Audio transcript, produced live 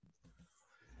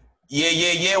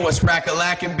Yeah. What's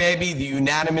crack-a-lackin', baby? The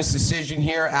unanimous decision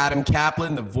here. Adam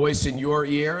Kaplan, the voice in your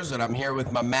ears. And I'm here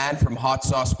with my man from Hot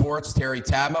Sauce Sports, Terry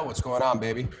Tama. What's going on,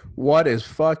 baby? What is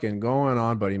fucking going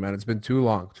on, buddy, man? It's been too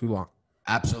long, too long.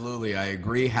 Absolutely. I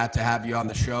agree. Had to have you on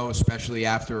the show, especially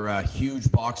after a huge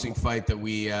boxing fight that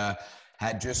we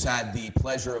had just had the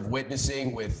pleasure of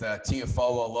witnessing with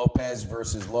Teofimo Lopez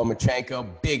versus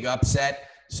Lomachenko. Big upset.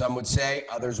 Some would say,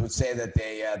 others would say that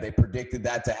they predicted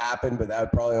that to happen, but that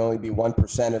would probably only be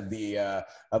 1%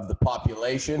 of the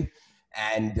population.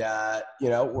 And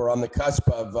we're on the cusp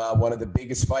of one of the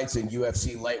biggest fights in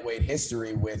UFC lightweight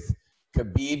history with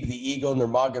Khabib, the Eagle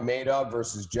Nurmagomedov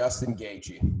versus Justin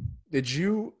Gaethje. Did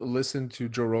you listen to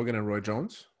Joe Rogan and Roy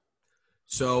Jones?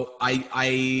 So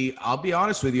I'll be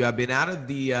honest with you. I've been out of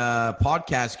the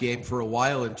podcast game for a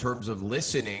while in terms of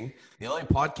listening. The only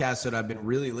podcast that I've been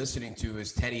really listening to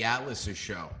is Teddy Atlas's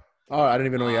show. Oh, I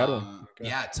didn't even know he had one. Okay.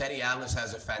 Yeah, Teddy Atlas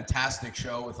has a fantastic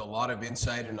show with a lot of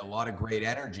insight and a lot of great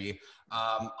energy.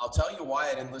 I'll tell you why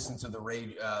I didn't listen to the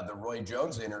Roy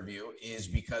Jones interview is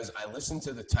because I listened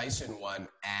to the Tyson one,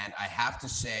 and I have to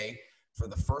say, for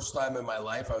the first time in my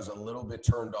life, I was a little bit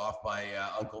turned off by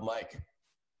Uncle Mike.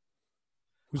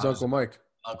 Who's Uncle Mike?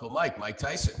 Uncle Mike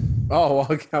Tyson. Oh,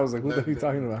 well, I was like, what are you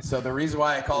talking about? So the reason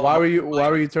why I call why were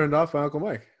you turned off by Uncle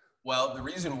Mike? Well, the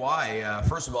reason why,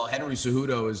 first of all, Henry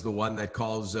Cejudo is the one that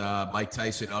calls Mike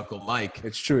Tyson Uncle Mike.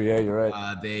 It's true, yeah, you're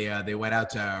right. They went out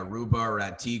to Aruba or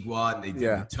Antigua, and they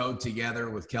did the toad together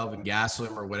with Kelvin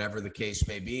Gastelum or whatever the case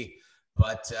may be.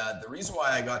 But the reason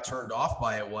why I got turned off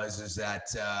by it is that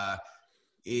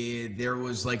there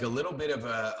was like a little bit of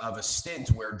a stint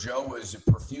where Joe was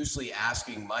profusely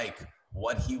asking Mike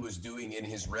what he was doing in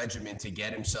his regimen to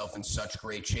get himself in such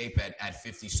great shape at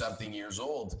 50-something years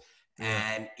old.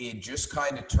 And it just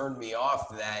kind of turned me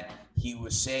off that he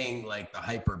was saying like the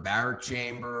hyperbaric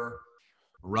chamber,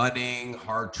 running,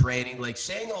 hard training, like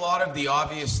saying a lot of the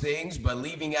obvious things, but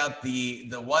leaving out the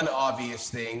one obvious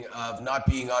thing of not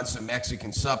being on some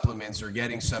Mexican supplements or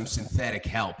getting some synthetic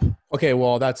help. Okay,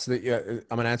 well, I'm going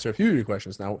to answer a few of your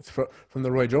questions now from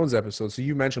the Roy Jones episode. So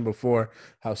you mentioned before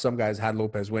how some guys had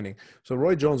Lopez winning. So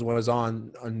Roy Jones was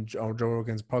on Joe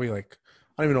Rogan's probably like,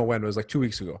 I don't even know when, it was like 2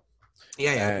 weeks ago.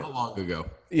 Yeah, not long ago.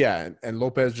 Yeah, and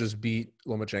Lopez just beat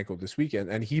Lomachenko this weekend,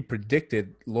 and he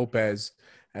predicted Lopez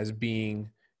as being,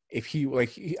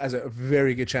 he has a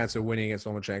very good chance of winning against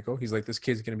Lomachenko. He's like, this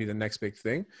kid's going to be the next big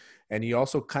thing. And he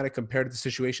also kind of compared the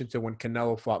situation to when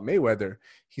Canelo fought Mayweather.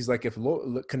 He's like, if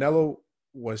Canelo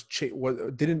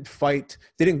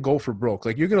didn't go for broke,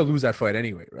 like, you're going to lose that fight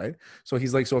anyway, right? So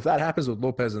he's like, so if that happens with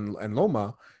Lopez and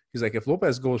Loma, he's like, if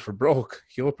Lopez goes for broke,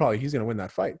 he's going to win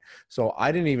that fight. So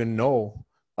I didn't even know.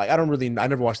 Like, I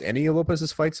never watched any of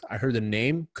Lopez's fights. I heard the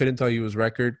name, couldn't tell you his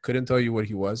record, couldn't tell you what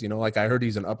he was. Like, I heard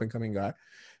he's an up-and-coming guy.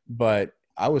 But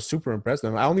I was super impressed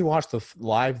with him. I only watched the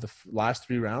last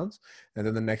 3 rounds. And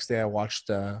then the next day I watched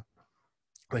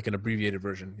like an abbreviated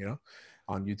version,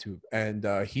 on YouTube.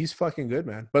 And he's fucking good,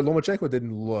 man. But Lomachenko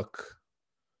didn't look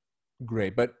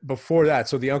great. But before that,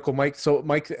 so the Uncle Mike,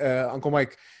 Uncle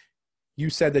Mike, you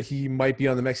said that he might be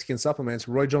on the Mexican supplements.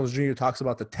 Roy Jones Jr. talks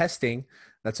about the testing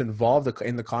that's involved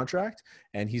in the contract.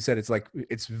 And he said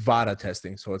it's VADA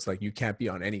testing. So it's like, you can't be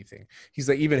on anything. He's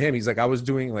like, even him, he's like, I was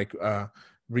doing like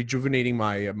rejuvenating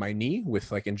my knee with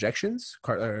like injections,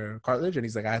 cartilage. And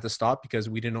he's like, I had to stop because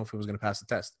we didn't know if it was going to pass the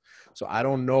test. So I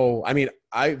don't know. I mean,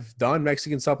 I've done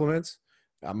Mexican supplements.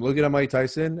 I'm looking at Mike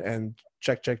Tyson and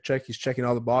check. He's checking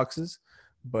all the boxes.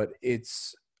 But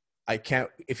I can't,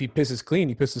 if he pisses clean,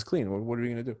 he pisses clean. What are we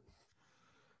going to do?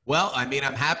 Well, I mean,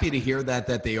 I'm happy to hear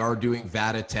that they are doing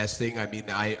VADA testing. I mean,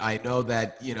 I know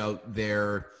that,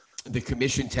 the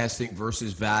commission testing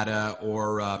versus VADA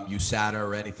or USADA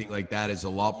or anything like that is a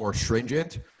lot more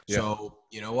stringent. Yeah. So,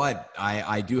 you know what?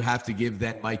 I do have to give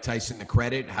then Mike Tyson the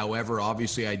credit. However,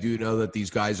 obviously, I do know that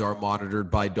these guys are monitored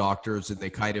by doctors and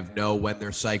they kind of know when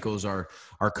their cycles are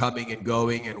coming and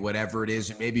going and whatever it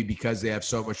is. And maybe because they have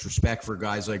so much respect for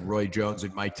guys like Roy Jones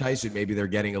and Mike Tyson, maybe they're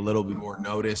getting a little bit more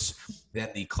notice than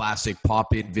the classic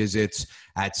pop-in visits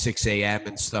at 6 a.m.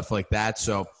 and stuff like that.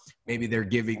 So maybe they're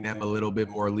giving them a little bit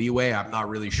more leeway. I'm not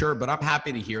really sure, but I'm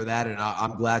happy to hear that, and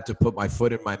I'm glad to put my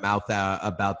foot in my mouth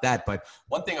about that. But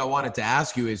one thing I wanted to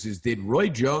ask you is did Roy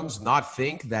Jones not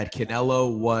think that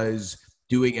Canelo was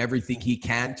doing everything he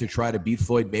can to try to beat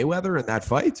Floyd Mayweather in that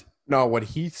fight? No, what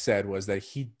he said was that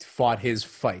he fought his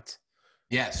fight.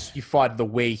 Yes. He fought the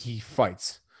way he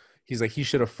fights. He's like, he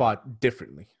should have fought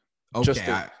differently.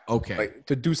 Okay. Like,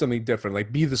 to do something different,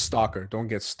 like be the stalker, don't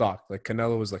get stalked. Like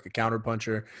Canelo was like a counter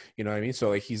puncher, you know what I mean? So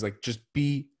like he's like, just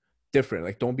be different.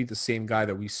 Like, don't be the same guy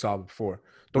that we saw before.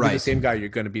 Don't be the same guy you're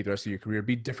going to be the rest of your career.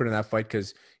 Be different in that fight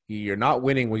because you're not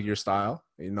winning with your style.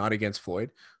 You're not against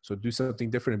Floyd. So do something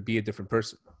different and be a different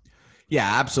person.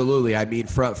 Yeah, absolutely. I mean,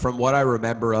 from what I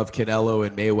remember of Canelo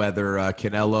and Mayweather,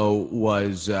 Canelo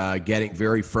was getting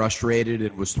very frustrated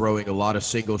and was throwing a lot of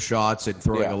single shots and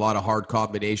throwing a lot of hard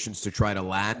combinations to try to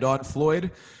land on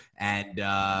Floyd. And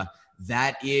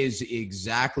that is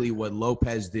exactly what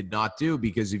Lopez did not do,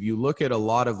 because if you look at a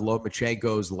lot of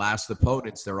Lomachenko's last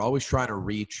opponents, they're always trying to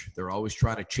reach. They're always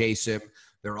trying to chase him.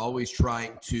 They're always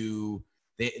trying to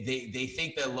they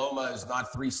think that Loma is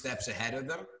not 3 steps ahead of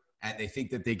them. And they think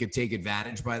that they could take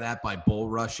advantage by that by bull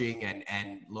rushing,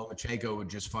 and Lomachenko would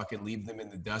just fucking leave them in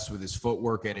the dust with his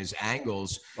footwork and his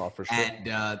angles. Oh, for sure. And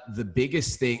the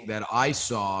biggest thing that I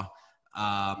saw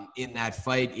in that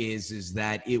fight is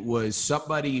that it was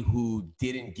somebody who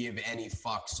didn't give any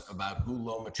fucks about who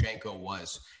Lomachenko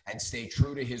was and stayed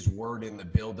true to his word in the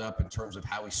buildup in terms of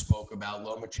how he spoke about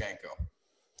Lomachenko.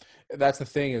 That's the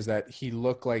thing, is that he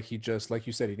looked like he just, like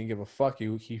you said, he didn't give a fuck.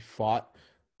 He fought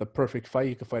the perfect fight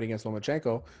you could fight against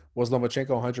Lomachenko. Was Lomachenko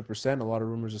 100%? A lot of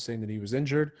rumors are saying that he was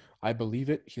injured. I believe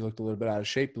it. He looked a little bit out of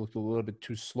shape. He looked a little bit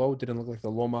too slow. Didn't look like the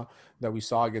Loma that we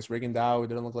saw against Rigondeaux. It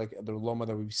didn't look like the Loma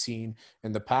that we've seen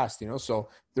in the past, So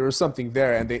there was something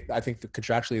there, and I think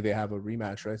contractually they have a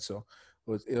rematch, right? So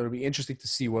it'll be interesting to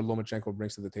see what Lomachenko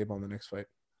brings to the table in the next fight.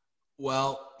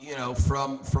 Well,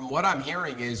 from what I'm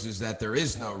hearing is that there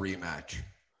is no rematch.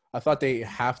 I thought they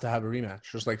have to have a rematch,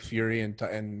 just like Fury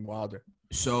and Wilder.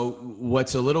 So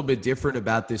what's a little bit different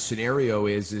about this scenario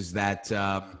is that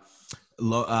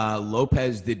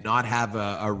Lopez did not have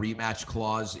a rematch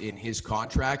clause in his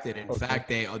contract, and in fact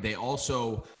they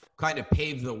also kind of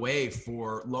paved the way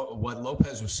for what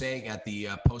Lopez was saying at the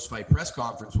post-fight press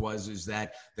conference is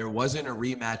that there wasn't a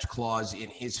rematch clause in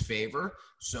his favor,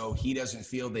 so he doesn't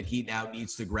feel that he now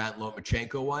needs to grant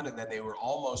Lomachenko one, and then they were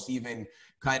almost even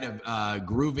kind of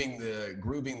grooving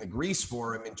the grease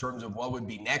for him in terms of what would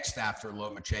be next after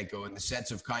Lomachenko, in the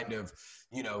sense of kind of,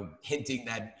 hinting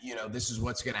that, this is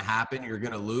what's going to happen. You're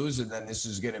going to lose, and then this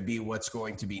is going to be what's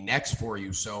going to be next for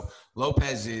you. So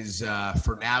Lopez is,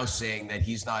 for now, saying that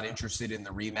he's not interested in the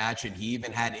rematch, and he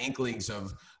even had inklings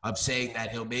of saying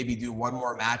that he'll maybe do one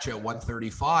more match at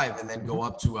 135 and then go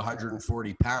up to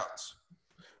 140 pounds.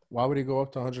 Why would he go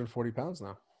up to 140 pounds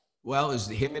now? Well,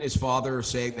 him and his father are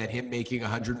saying that him making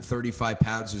 135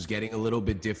 pounds is getting a little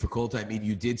bit difficult. I mean,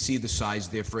 you did see the size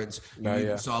difference.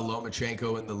 You saw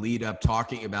Lomachenko in the lead up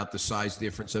talking about the size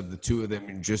difference of the two of them,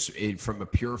 and just from a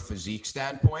pure physique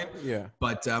standpoint. Yeah.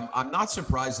 But I'm not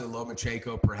surprised that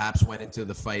Lomachenko perhaps went into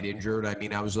the fight injured. I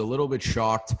mean, I was a little bit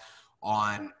shocked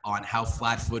on how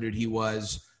flat-footed he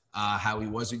was, how he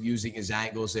wasn't using his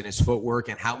angles and his footwork,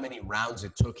 and how many rounds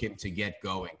it took him to get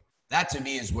going. That, to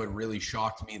me, is what really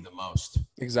shocked me the most.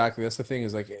 Exactly. That's the thing,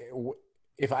 is like,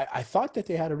 if I thought that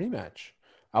they had a rematch,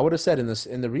 I would have said in the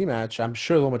rematch, I'm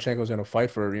sure Lomachenko was going to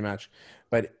fight for a rematch,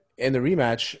 but in the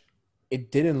rematch,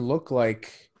 it didn't look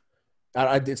like,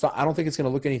 I don't think it's going to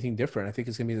look anything different. I think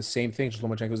it's going to be the same thing. Just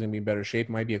Lomachenko's going to be in better shape.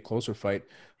 It might be a closer fight.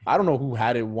 I don't know who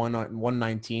had it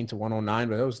 119 to 109,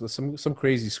 but it was some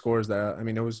crazy scores that, I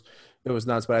mean, it was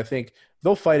nuts. But I think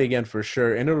they'll fight again for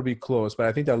sure, and it'll be close. But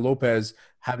I think that Lopez,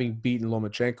 having beaten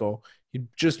Lomachenko, he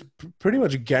just pretty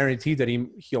much guaranteed that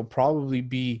he'll probably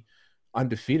be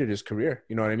undefeated his career.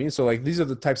 You know what I mean? So like, these are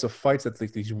the types of fights that,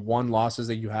 like, these one losses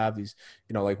that you have, these,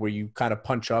 like, where you kind of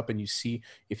punch up and you see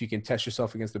if you can test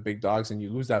yourself against the big dogs, and you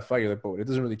lose that fight, you're like, but it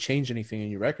doesn't really change anything in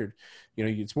your record.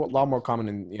 It's a lot more common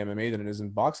in the MMA than it is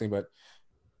in boxing. But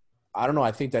I don't know.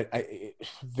 I think that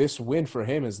this win for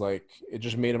him is like, it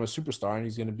just made him a superstar, and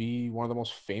he's going to be one of the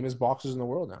most famous boxers in the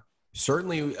world now.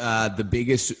 Certainly, the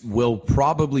biggest will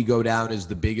probably go down as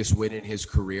the biggest win in his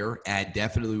career, and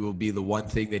definitely will be the one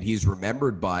thing that he's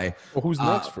remembered by. Well, who's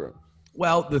next for him?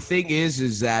 Well, the thing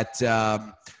is that,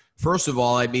 first of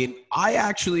all, I mean, I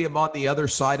actually am on the other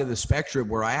side of the spectrum,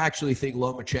 where I actually think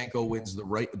Lomachenko wins the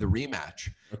rematch.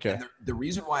 Okay. And the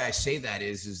reason why I say that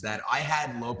is that I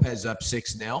had Lopez up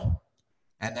 6-0,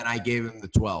 and then I gave him the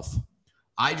 12th.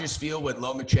 I just feel when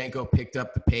Lomachenko picked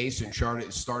up the pace and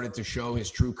started to show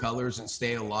his true colors and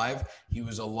stay alive, he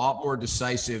was a lot more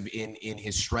decisive in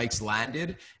his strikes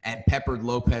landed, and peppered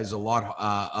Lopez a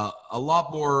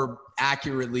lot more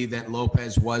accurately than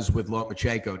Lopez was with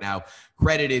Lomachenko. Now,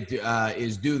 credit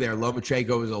is due there.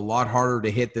 Lomachenko is a lot harder to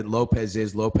hit than Lopez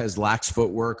is. Lopez lacks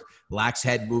footwork, lacks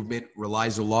head movement,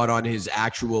 relies a lot on his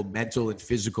actual mental and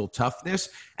physical toughness,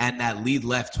 and that lead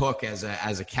left hook as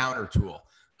a counter tool.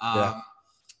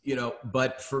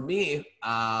 But for me,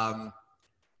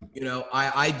 You know,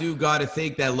 I do got to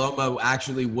think that Loma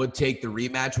actually would take the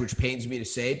rematch, which pains me to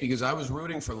say it because I was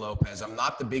rooting for Lopez. I'm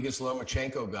not the biggest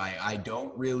Lomachenko guy. I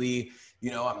don't really, you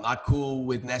know, I'm not cool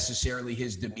with necessarily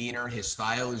his demeanor. His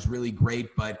style is really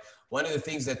great. But one of the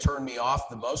things that turned me off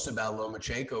the most about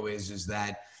Lomachenko is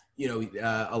that, you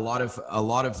know, a lot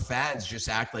of fans just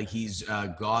act like he's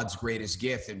God's greatest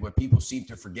gift. And what people seem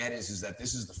to forget is that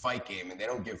this is the fight game and they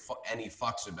don't give any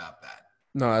fucks about that.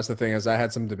 No, that's the thing is I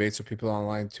had some debates with people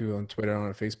online too on Twitter and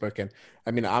on Facebook, and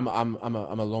I mean I'm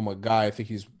a Loma guy. I think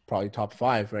he's probably top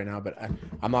 5 right now, but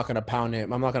I'm not gonna pound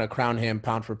him. I'm not gonna crown him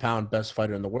pound for pound best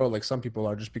fighter in the world like some people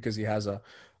are just because he has a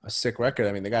sick record.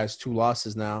 I mean the guy has 2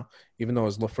 losses now, even though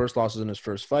his first loss was in his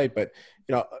first fight. But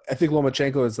you know I think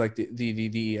Lomachenko is like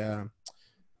the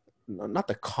not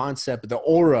the concept, but the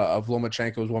aura of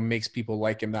Lomachenko is what makes people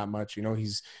like him that much. You know,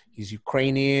 he's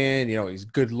Ukrainian, you know, he's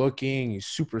good looking, he's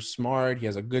super smart, he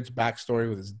has a good backstory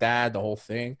with his dad, the whole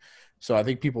thing. So I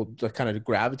think people kind of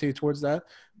gravitate towards that.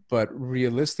 But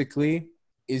realistically,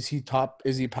 is he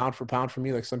pound for pound for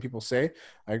me, like some people say?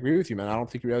 I agree with you, man. I don't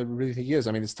think really think he is.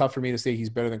 I mean, it's tough for me to say he's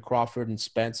better than Crawford and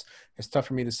Spence. It's tough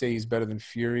for me to say he's better than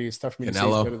Fury. It's tough for me to say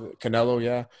he's better than Canelo,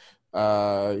 yeah.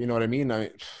 You know what I mean? I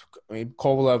mean,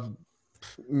 Kovalev,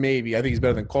 maybe. I think he's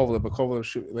better than Kovalev, but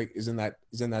Kovalev is in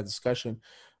that discussion.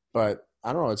 But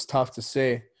I don't know. It's tough to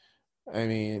say. I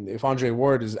mean, if Andre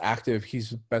Ward is active, he's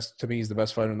the best. To me, he's the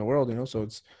best fighter in the world. You know, so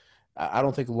I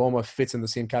don't think Loma fits in the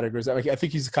same categories. I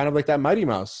think he's kind of like that Mighty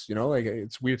Mouse. You know, like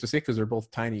it's weird to say because they're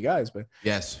both tiny guys, but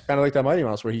yes, kind of like that Mighty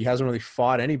Mouse where he hasn't really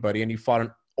fought anybody, and he fought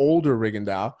an older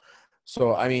Rigondeaux.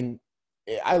 So I mean,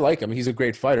 I like him. He's a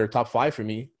great fighter, top 5 for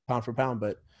me, pound for pound,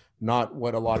 but not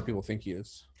what a lot of people think he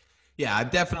is. Yeah, I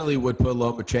definitely would put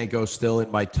Lomachenko still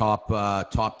in my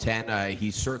top 10.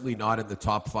 He's certainly not in the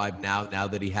top 5 now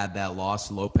that he had that loss.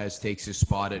 Lopez takes his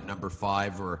spot at number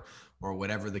 5 or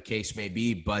whatever the case may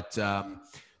be. But,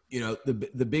 you know,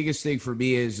 the biggest thing for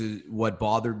me is what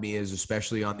bothered me is,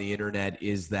 especially on the internet,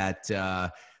 is that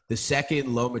the second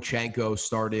Lomachenko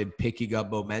started picking up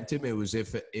momentum, it was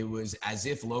as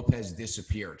if Lopez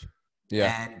disappeared.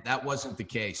 Yeah. And that wasn't the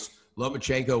case.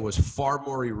 Lomachenko was far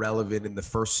more irrelevant in the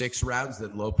first 6 rounds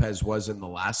than Lopez was in the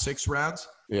last 6 rounds.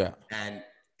 Yeah.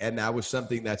 And that was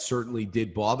something that certainly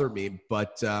did bother me.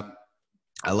 But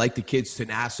I like the kid's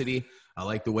tenacity. I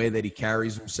like the way that he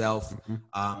carries himself.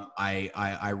 Mm-hmm.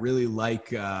 I really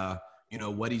like you know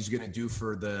what he's going to do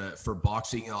for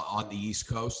boxing on the East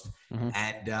Coast. Mm-hmm.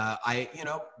 And you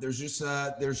know there's just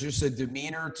a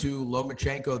demeanor to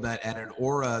Lomachenko and an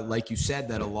aura, like you said,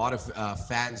 that a lot of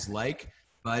fans like.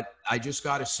 But I just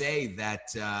got to say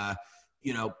that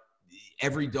you know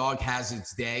every dog has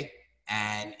its day,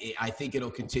 and I think it'll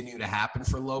continue to happen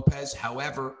for Lopez.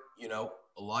 However, you know,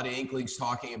 a lot of inklings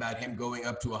talking about him going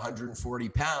up to 140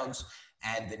 pounds.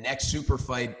 And the next super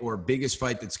fight or biggest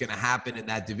fight that's going to happen in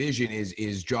that division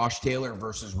is Josh Taylor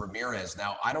versus Ramirez.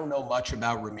 Now, I don't know much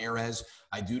about Ramirez.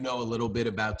 I do know a little bit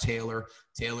about Taylor.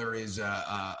 Taylor is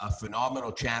a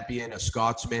phenomenal champion, a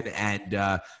Scotsman,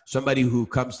 and somebody who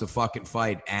comes to fucking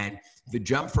fight. And the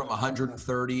jump from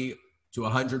 130 to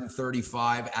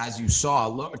 135, as you saw,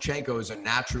 Lomachenko is a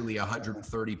naturally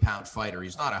 130-pound fighter.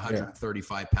 He's not a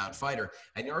 135-pound fighter.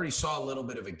 And you already saw a little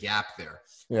bit of a gap there.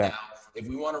 Yeah. Now, if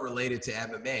we want to relate it to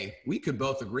MMA, we could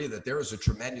both agree that there is a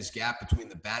tremendous gap between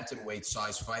the bantamweight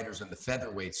size fighters and the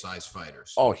featherweight size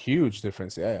fighters. Oh, huge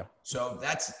difference. Yeah. So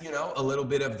that's, you know, a little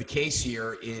bit of the case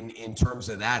here in terms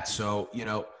of that. So, you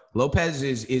know, Lopez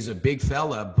is a big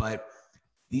fella, but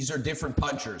these are different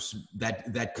punchers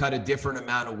that cut a different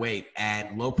amount of weight.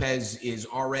 And Lopez is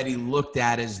already looked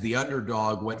at as the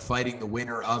underdog when fighting the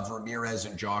winner of Ramirez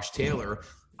and Josh Taylor.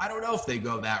 I don't know if they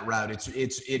go that route.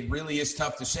 It really is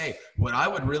tough to say. What I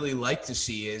would really like to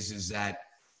see is that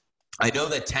I know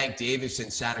that Tank Davis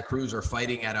and Santa Cruz are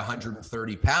fighting at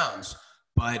 130 pounds,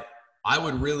 but I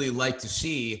would really like to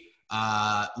see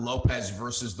Lopez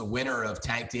versus the winner of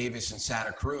Tank Davis and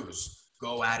Santa Cruz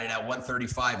go at it at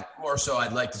 135. More so,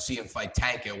 I'd like to see him fight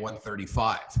Tank at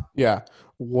 135. Yeah.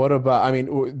 What about? I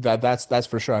mean, that's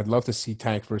for sure. I'd love to see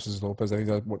Tank versus Lopez. I think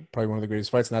that's probably one of the greatest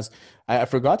fights. And I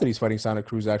forgot that he's fighting Santa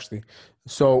Cruz actually.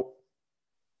 So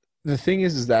the thing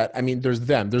is that I mean, there's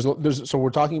them. So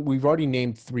we're talking. We've already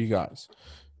named 3 guys.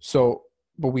 So,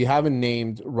 but we haven't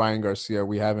named Ryan Garcia.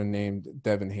 We haven't named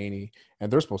Devin Haney,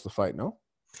 and they're supposed to fight. No.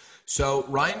 So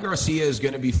Ryan Garcia is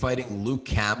going to be fighting Luke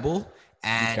Campbell.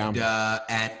 And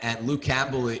Luke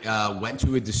Campbell went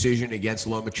to a decision against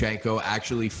Lomachenko,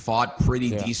 actually fought pretty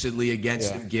decently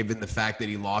against him, given the fact that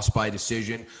he lost by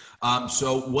decision.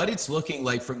 So what it's looking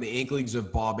like from the inklings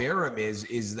of Bob Arum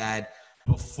is that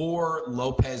before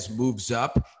Lopez moves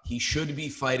up, he should be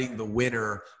fighting the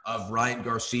winner of Ryan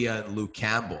Garcia and Luke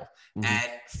Campbell. Mm-hmm.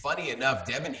 And funny enough,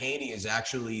 Devin Haney is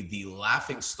actually the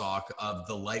laughingstock of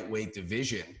the lightweight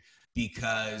division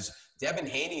because Devin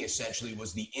Haney essentially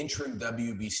was the interim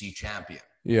WBC champion.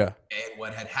 Yeah. And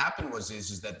what had happened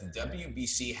is that the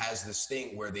WBC has this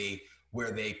thing where they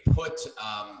put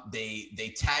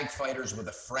they tag fighters with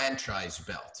a franchise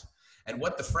belt. And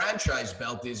what the franchise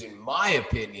belt is, in my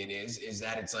opinion, is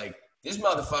that it's like, this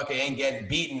motherfucker ain't getting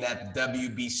beaten at the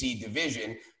WBC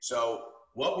division. So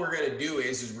what we're going to do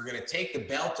is we're going to take the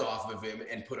belt off of him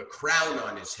and put a crown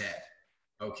on his head.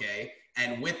 Okay.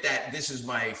 And with that, this is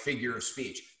my figure of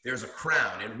speech. There's a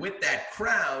crown. And with that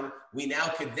crown, we now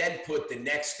could then put the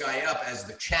next guy up as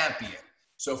the champion.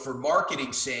 So for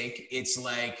marketing's sake, it's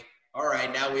like, all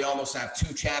right, now we almost have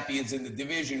two champions in the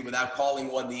division without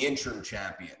calling one the interim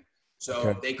champion.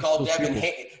 So they call Devin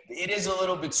Haney. It is a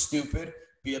little bit stupid,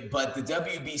 but the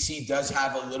WBC does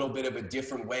have a little bit of a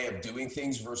different way of doing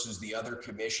things versus the other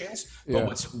commissions.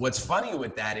 But what's funny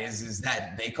with that is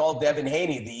that they call Devin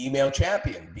Haney the email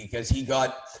champion because he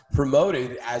got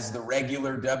promoted as the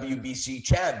regular WBC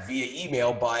champ via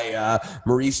email by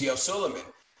Mauricio Suleiman.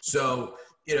 So,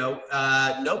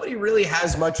 nobody really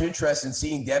has much interest in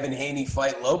seeing Devin Haney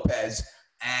fight Lopez.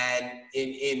 And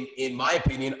in my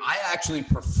opinion, I actually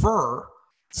prefer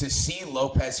to see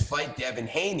Lopez fight Devin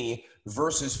Haney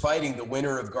versus fighting the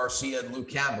winner of Garcia and Luke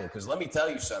Campbell. Because let me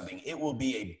tell you something, it will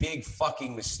be a big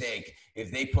fucking mistake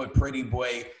if they put pretty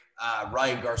boy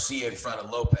Ryan Garcia in front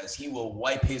of Lopez. He will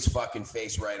wipe his fucking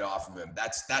face right off of him.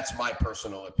 That's my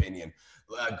personal opinion.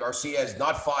 Garcia has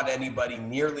not fought anybody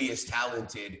nearly as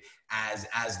talented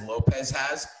as Lopez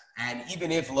has. And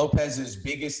even if Lopez's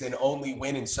biggest and only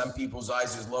win in some people's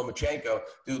eyes is Lomachenko,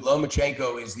 dude,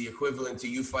 Lomachenko is the equivalent to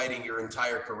you fighting your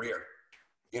entire career.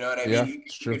 You know what I mean?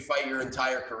 You could fight your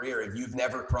entire career. If you've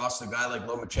never crossed a guy like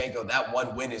Lomachenko, that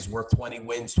one win is worth 20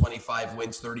 wins, 25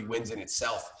 wins, 30 wins in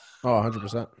itself. Oh,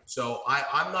 100%. So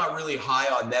I'm not really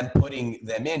high on them putting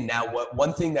them in. Now,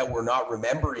 one thing that we're not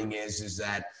remembering is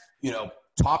that,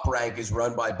 Top Rank is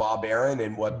run by Bob Arum,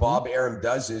 and what Bob Arum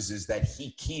does is that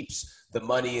he keeps the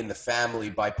money in the family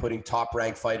by putting Top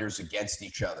Rank fighters against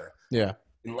each other. Yeah.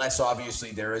 Unless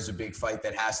obviously there is a big fight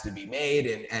that has to be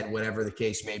made and whatever the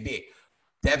case may be.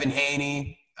 Devin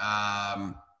Haney,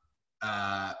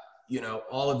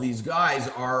 all of these guys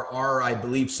are, I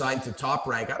believe, signed to Top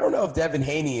Rank. I don't know if Devin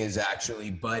Haney is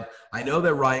actually, but I know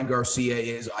that Ryan Garcia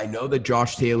is. I know that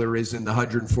Josh Taylor is in the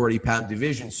 140-pound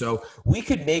division. So we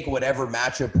could make whatever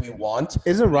matchup we want.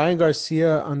 Isn't Ryan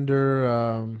Garcia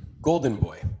under Golden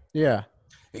Boy? Yeah.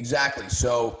 Exactly.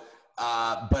 So,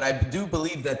 but I do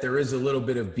believe that there is a little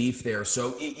bit of beef there.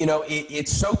 So,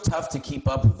 it's so tough to keep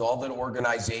up with all the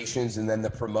organizations and then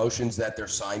the promotions that they're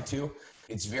signed to.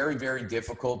 It's very, very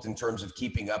difficult in terms of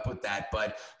keeping up with that.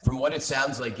 But from what it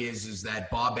sounds like is that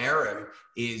Bob Arum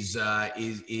is going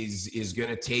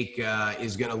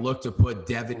to look to put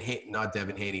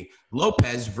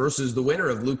Lopez versus the winner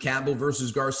of Luke Campbell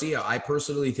versus Garcia. I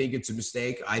personally think it's a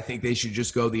mistake. I think they should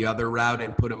just go the other route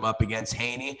and put him up against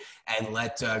Haney and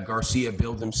let Garcia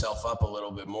build himself up a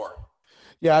little bit more.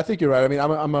 Yeah, I think you're right. I mean,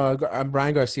 I'm a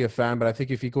Ryan Garcia fan, but I think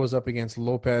if he goes up against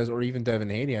Lopez or even Devin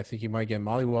Haney, I think he might get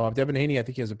mollywopped. Devin Haney, I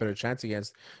think he has a better chance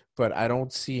against, but I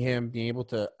don't see him being able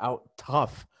to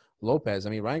out-tough Lopez.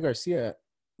 I mean, Ryan Garcia,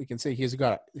 we can say his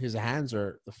hands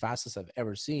are the fastest I've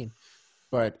ever seen,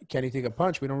 but can he take a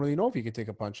punch? We don't really know if he can take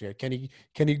a punch yet. Can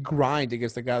he grind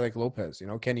against a guy like Lopez?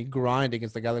 Can he grind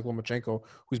against a guy like Lomachenko,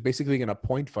 who's basically going to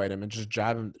point fight him and just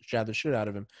jab the shit out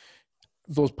of him?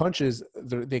 Those punches,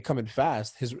 they come in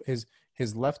fast.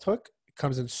 His left hook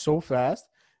comes in so fast,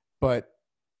 but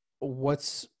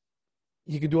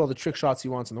he can do all the trick shots he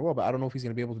wants in the world, but I don't know if he's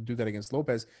going to be able to do that against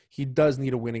Lopez. He does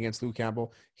need a win against Luke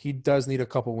Campbell. He does need a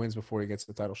couple wins before he gets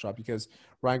the title shot because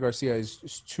Ryan Garcia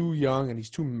is too young and he's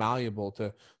too malleable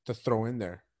to throw in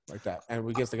there like that. And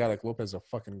against a guy like Lopez, a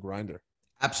fucking grinder.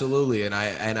 Absolutely, and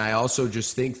I also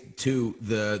just think too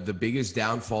the biggest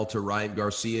downfall to Ryan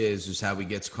Garcia is how he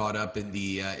gets caught up in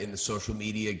the social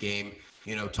media game.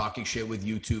 Talking shit with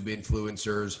YouTube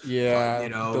influencers. Yeah,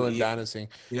 Dylan Dynasty.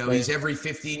 He's every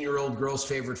 15-year-old girl's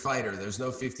favorite fighter. There's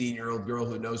no 15-year-old girl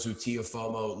who knows who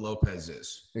Teofimo Lopez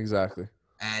is. Exactly.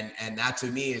 And that to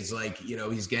me is like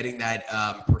he's getting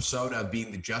that persona of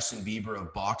being the Justin Bieber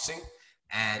of boxing,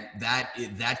 and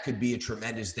that could be a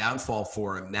tremendous downfall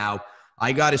for him. Now,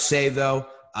 I got to say, though,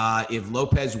 if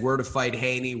Lopez were to fight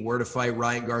Haney, were to fight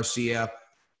Ryan Garcia,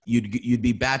 you'd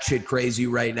be batshit crazy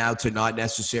right now to not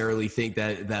necessarily think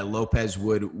that Lopez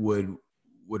would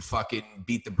fucking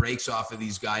beat the brakes off of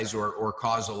these guys or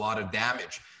cause a lot of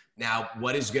damage. Now,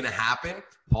 what is going to happen?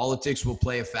 Politics will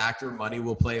play a factor. Money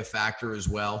will play a factor as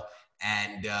well.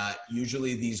 And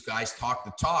usually these guys talk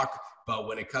the talk, but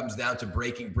when it comes down to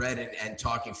breaking bread and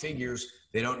talking figures,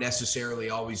 they don't necessarily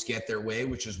always get their way,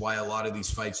 which is why a lot of these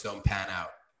fights don't pan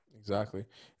out. Exactly.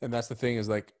 And that's the thing is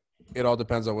like, it all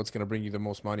depends on what's going to bring you the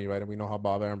most money, right? And we know how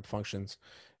Bob Arum functions.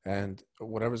 And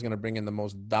whatever's going to bring in the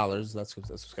most dollars, that's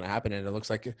what's going to happen. And it looks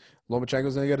like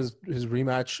Lomachenko's going to get his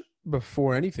rematch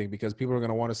before anything because people are going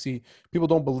to want to see – people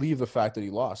don't believe the fact that he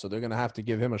lost. So they're going to have to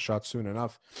give him a shot soon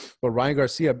enough. But Ryan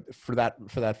Garcia, for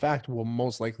that fact, will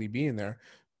most likely be in there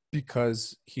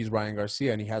because he's Ryan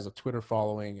Garcia and he has a Twitter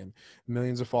following and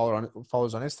millions of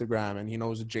followers on Instagram and he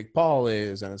knows who Jake Paul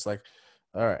is. And it's like,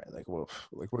 all right, we're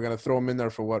going to throw him in there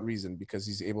for what reason? Because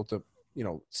he's able to,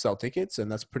 sell tickets,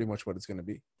 and that's pretty much what it's going to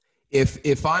be.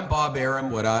 If I'm Bob Arum,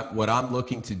 what I'm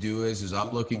looking to do is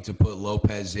I'm looking to put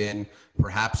Lopez in,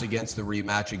 perhaps against the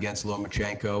rematch against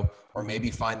Lomachenko, or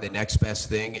maybe find the next best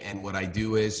thing. And what I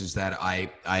do is that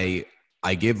I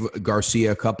give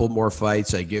Garcia a couple more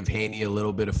fights, I give Haney a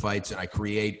little bit of fights, and I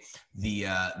create the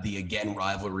again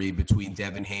rivalry between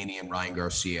Devin Haney and Ryan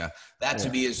Garcia. That to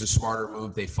me is a smarter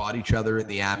move. They fought each other in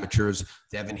the amateurs.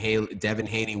 Devin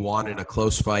Haney won in a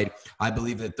close fight. I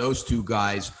believe that those two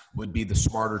guys would be the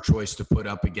smarter choice to put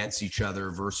up against each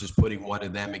other versus putting one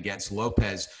of them against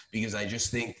Lopez, because I just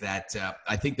think that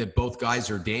both guys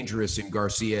are dangerous in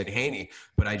Garcia and Haney,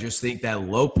 but I just think that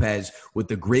Lopez, with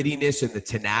the grittiness and the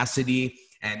tenacity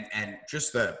and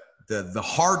just the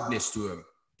hardness to him,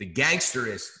 the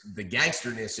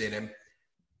gangsterness in him,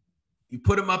 you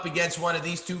put him up against one of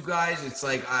these two guys, it's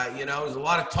like, there's a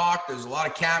lot of talk, there's a lot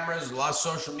of cameras, there's a lot of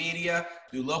social media.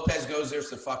 Dude, Lopez goes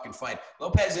there's the fucking fight.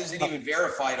 Lopez isn't even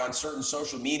verified on certain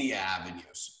social media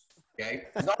avenues. Okay,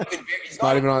 he's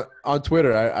not even on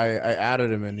Twitter. I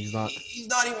added him and he's not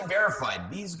even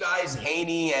verified. These guys,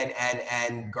 Haney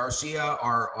and Garcia,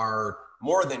 are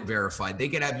more than verified. They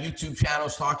could have YouTube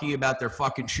channels talking about their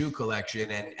fucking shoe collection,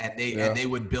 and they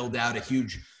would build out a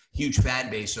huge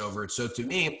fan base over it. So to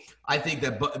me, I think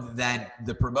that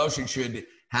the promotion should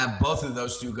have both of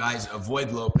those two guys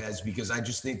avoid Lopez, because I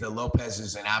just think that Lopez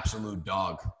is an absolute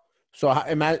dog.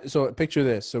 So picture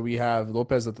this. So we have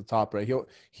Lopez at the top, right?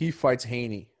 He fights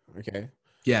Haney, okay?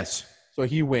 Yes. So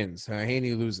he wins.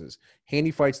 Haney loses.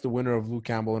 Haney fights the winner of Luke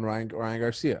Campbell and Ryan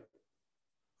Garcia.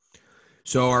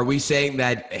 So are we saying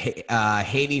that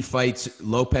Haney fights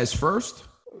Lopez first?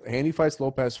 Haney fights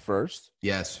Lopez first.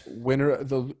 Yes. Winner,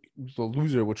 the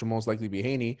loser, which will most likely be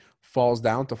Haney, falls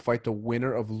down to fight the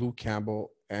winner of Luke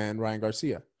Campbell and Ryan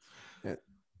Garcia.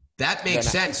 That makes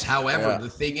sense. However, the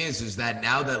thing is that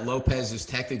now that Lopez is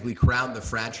technically crowned the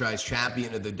franchise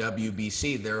champion of the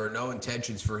WBC, there are no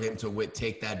intentions for him to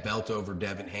take that belt over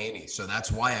Devin Haney. So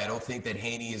that's why I don't think that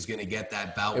Haney is going to get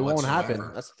that bout. It won't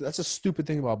happen. That's a stupid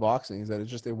thing about boxing, is that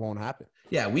it won't happen.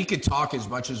 Yeah, we could talk as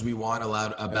much as we want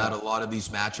about a lot of these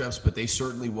matchups, but they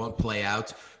certainly won't play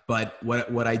out. But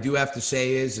what I do have to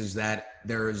say is that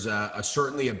there's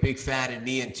certainly a big fan in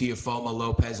me and Teofimo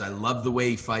Lopez. I love the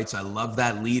way he fights. I love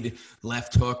that lead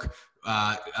left hook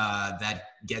that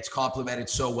gets complemented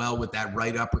so well with that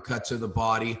right uppercut to the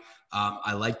body.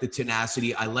 I like the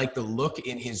tenacity. I like the look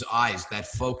in his eyes, that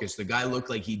focus. The guy looked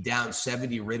like he downed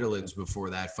 70 Ritalins before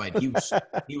that fight.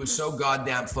 He was so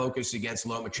goddamn focused against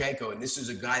Lomachenko. And this is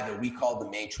a guy that we call the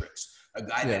Matrix, a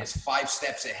guy that is 5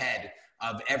 steps ahead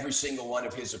of every single one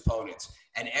of his opponents.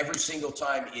 And every single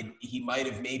time he might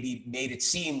have maybe made it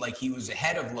seem like he was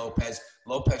ahead of Lopez,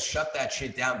 Lopez shut that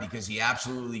shit down because he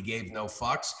absolutely gave no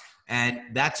fucks. And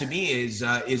that to me is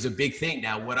a big thing.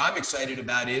 Now, what I'm excited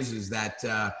about is that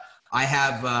I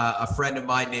have a friend of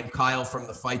mine named Kyle from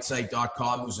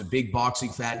thefightsite.com who's a big boxing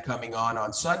fan coming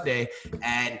on Sunday.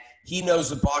 And he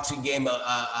knows the boxing game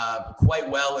quite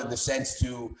well in the sense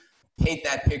to paint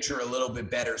that picture a little bit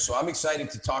better. So I'm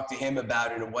excited to talk to him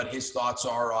about it and what his thoughts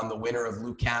are on the winner of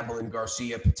Luke Campbell and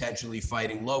Garcia potentially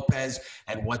fighting Lopez,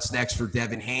 and what's next for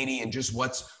Devin Haney, and just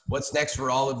what's next for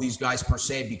all of these guys per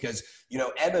se, because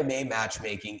MMA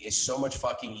matchmaking is so much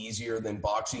fucking easier than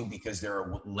boxing because there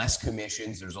are less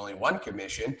commissions. There's only one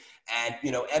commission, and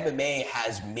MMA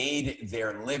has made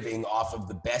their living off of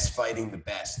the best fighting the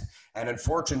best, and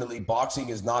unfortunately boxing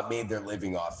has not made their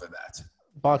living off of that.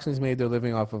 Boxing's made their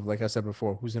living off of, like I said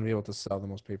before, who's going to be able to sell the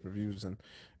most pay-per-views, and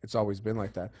it's always been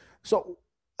like that. So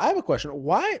I have a question.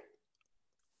 Why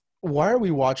are we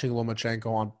watching Lomachenko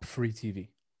on free TV?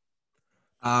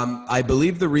 I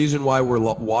believe the reason why we're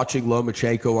watching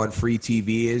Lomachenko on free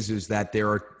TV is that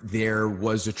there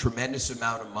was a tremendous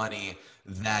amount of money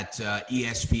that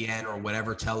ESPN or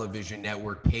whatever television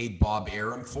network paid Bob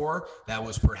Arum for that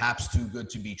was perhaps too good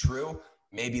to be true.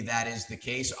 maybe that is the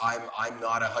case. I'm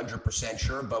not 100%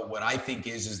 sure, but what I think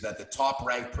is that the Top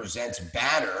Rank Presents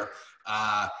banner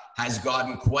has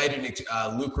gotten quite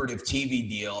a lucrative TV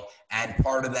deal, and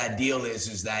part of that deal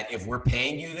is that if we're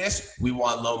paying you this, we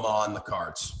want Loma on the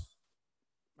cards.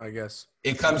 I guess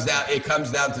It comes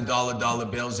down to dollar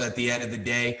bills at the end of the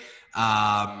day.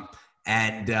 That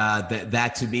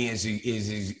to me is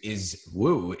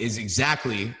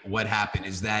exactly what happened.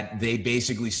 Is that they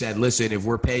basically said, listen, if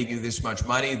we're paying you this much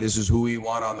money, this is who we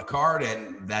want on the card,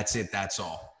 and that's it. That's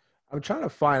all. I'm trying to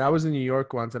find. I was in New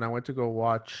York once, and I went to go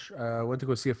watch. Went to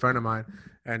go see a friend of mine,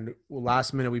 and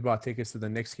last minute we bought tickets to the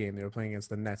Knicks game. They were playing against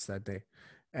the Nets that day,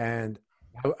 and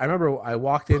I remember I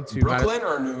walked into Brooklyn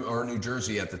or New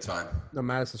Jersey at the time. No,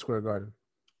 Madison Square Garden.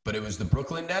 But it was the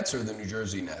Brooklyn Nets or the New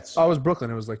Jersey Nets? Oh, it was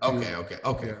Brooklyn. It was like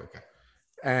okay.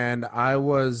 And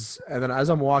then as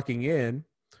I'm walking in,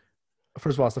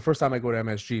 first of all, it's the first time I go to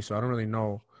MSG, so I don't really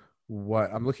know what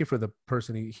I'm looking for. The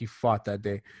person he fought that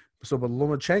day. So, but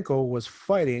Lomachenko was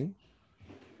fighting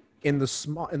in the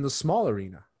small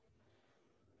arena.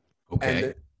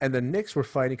 Okay. And the Knicks were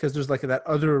fighting because there's like that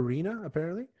other arena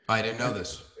apparently. I didn't know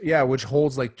this. Yeah, which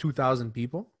holds like 2,000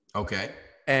 people. Okay.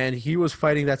 And he was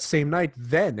fighting that same night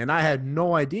then, and I had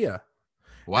no idea.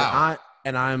 Wow.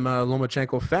 And I'm a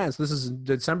Lomachenko fan. So this is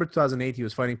December 2008. He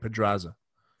was fighting Pedraza.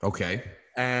 Okay.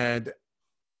 And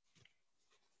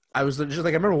I was just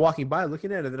like, I remember walking by,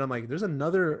 looking at it, and then I'm like, "There's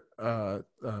another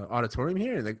auditorium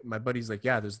here." And like, my buddy's like,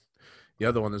 "Yeah, there's the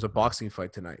other one. There's a boxing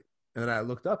fight tonight." And then I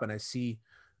looked up and I see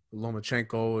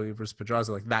Lomachenko versus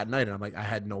Pedraza like that night, and I'm like, I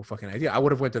had no fucking idea. I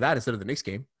would have went to that instead of the Knicks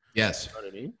game. Yes. You know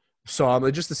what I mean?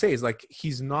 So just to say is like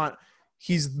he's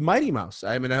Mighty Mouse.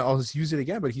 I mean, I'll just use it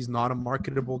again, but he's not a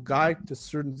marketable guy to a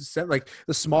certain extent. Like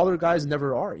the smaller guys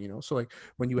never are, you know. So like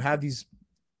when you have these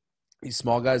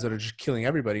small guys that are just killing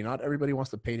everybody, not everybody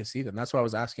wants to pay to see them. That's why I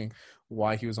was asking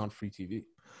why he was on free TV.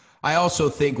 I also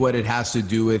think what it has to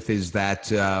do with is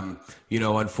that,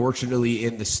 unfortunately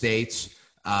in the States,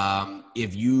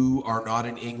 if you are not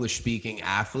an English-speaking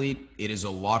athlete, it is a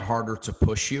lot harder to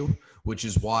push you, which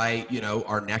is why,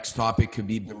 our next topic,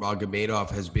 Khabib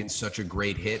Nurmagomedov, has been such a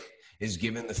great hit, is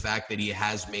given the fact that he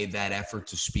has made that effort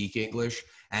to speak English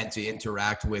and to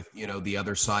interact with, the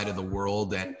other side of the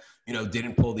world and,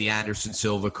 didn't pull the Anderson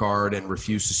Silva card and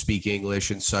refuse to speak English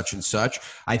and such and such.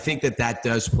 I think that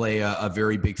does play a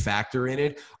very big factor in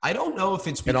it. I don't know if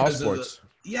it's because in all sports.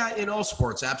 In all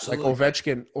sports, absolutely. Like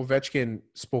Ovechkin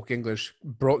spoke English,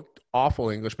 broke awful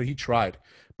English, but he tried.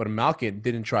 But Malkin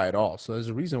didn't try at all. So there's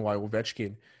a reason why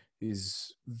Ovechkin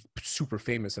is super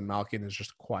famous and Malkin is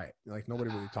just quiet. Like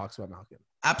nobody really talks about Malkin.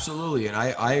 Absolutely, and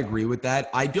I agree with that.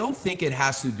 I don't think it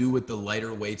has to do with the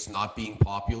lighter weights not being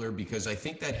popular, because I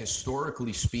think that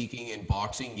historically speaking in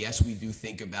boxing, yes, we do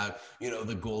think about,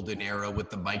 the golden era with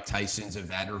the Mike Tysons,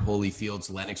 Evander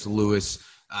Holyfields, Lennox Lewis,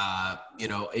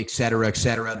 et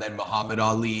cetera, then Muhammad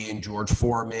Ali and George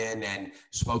Foreman and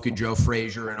Smoking Joe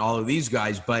Frazier and all of these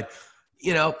guys. But,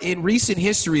 in recent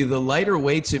history, the lighter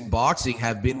weights in boxing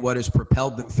have been what has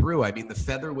propelled them through. I mean, the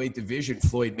featherweight division,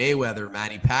 Floyd Mayweather,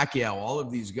 Manny Pacquiao, all of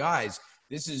these guys,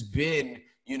 this has been,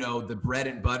 the bread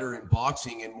and butter in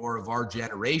boxing in more of our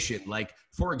generation. Like,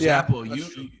 for example,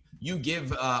 you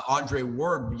give Andre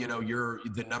Ward, you're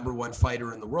the number one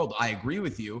fighter in the world. I agree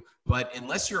with you. But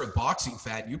unless you're a boxing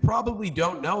fan, you probably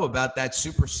don't know about that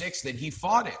Super Six that he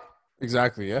fought in.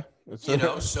 Exactly. Yeah.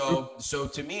 So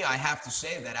to me, I have to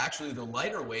say that actually the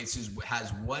lighter weights is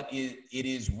what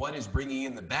is bringing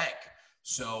in the bank.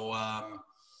 So,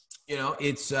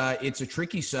 it's a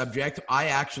tricky subject. I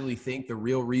actually think the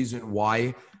real reason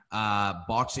why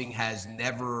boxing has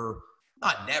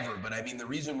the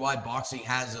reason why boxing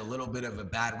has a little bit of a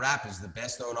bad rap is the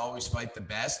best don't always fight the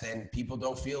best, and people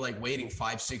don't feel like waiting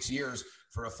 5-6 years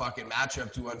for a fucking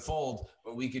matchup to unfold,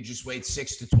 but we could just wait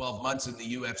 6 to 12 months in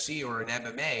the UFC or in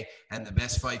MMA, and the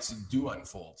best fights do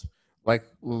unfold. Like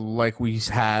we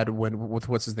had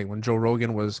what's his name, when Joe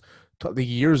Rogan was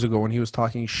years ago when he was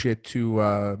talking shit to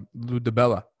Lou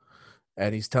DiBella,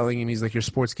 and he's telling him, he's like, your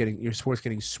sport's getting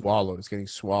swallowed. It's getting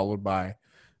swallowed by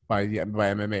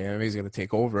MMA. MMA is going to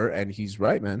take over, and he's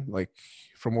right, man. Like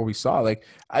from what we saw, like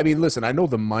I mean, listen, I know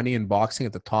the money in boxing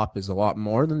at the top is a lot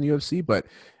more than the UFC, but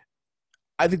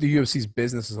I think the UFC's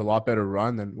business is a lot better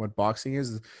run than what boxing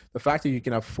is. The fact that you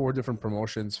can have 4 different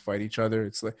promotions fight each other,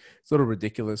 it's a little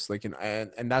ridiculous. Like,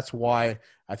 and that's why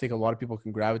I think a lot of people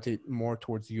can gravitate more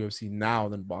towards the UFC now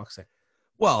than boxing.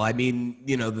 Well, I mean,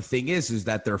 the thing is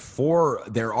that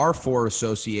there are four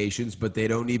associations, but they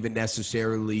don't even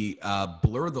necessarily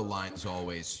blur the lines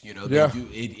always. They Yeah. do.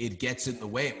 It gets in the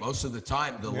way. Most of the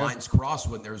time, the Yeah. lines cross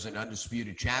when there's an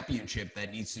undisputed championship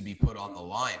that needs to be put on the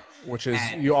line. Which is,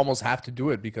 And you almost have to do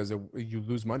it because you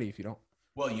lose money if you don't.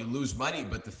 well, you lose money,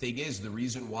 but the thing is, the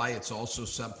reason why it's also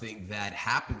something that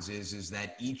happens is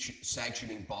that each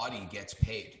sanctioning body gets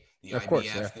paid. The Of course,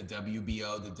 IBF, the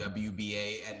WBO, the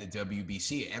WBA, and the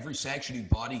WBC. Every sanctioning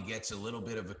body gets a little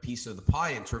bit of a piece of the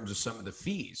pie in terms of some of the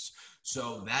fees.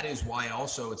 So that is why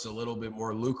also it's a little bit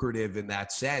more lucrative in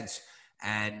that sense.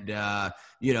 And,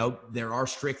 there are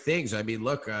strict things. I mean,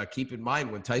 look, keep in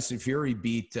mind when Tyson Fury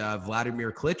beat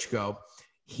Vladimir Klitschko,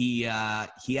 he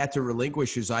had to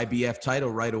relinquish his IBF title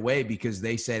right away because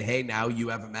they said, hey, now you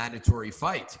have a mandatory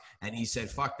fight. And he said,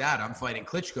 fuck that, I'm fighting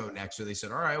Klitschko next. So they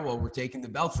said, all right, well, we're taking the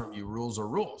belt from you. Rules are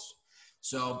rules.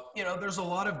 So, there's a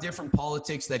lot of different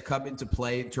politics that come into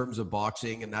play in terms of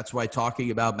boxing. And that's why talking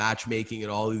about matchmaking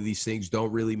and all of these things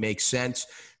don't really make sense.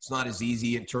 It's not as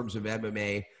easy in terms of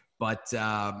MMA. But,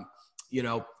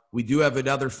 we do have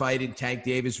another fight in Tank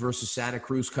Davis versus Santa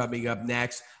Cruz coming up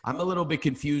next. I'm a little bit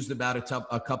confused about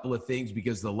a couple of things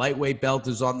because the lightweight belt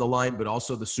is on the line, but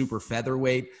also the super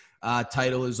featherweight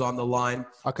title is on the line.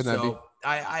 How can that be?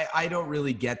 I don't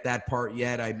really get that part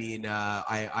yet. I mean,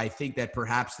 I think that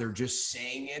perhaps they're just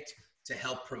saying it to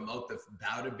help promote the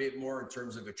bout a bit more in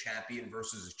terms of a champion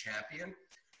versus a champion.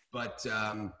 But,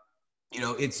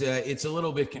 it's a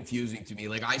little bit confusing to me.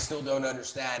 Like, I still don't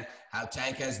understand how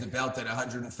Tank has the belt at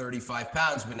 135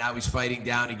 pounds, but now he's fighting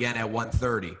down again at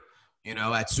 130,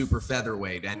 at super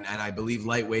featherweight. And I believe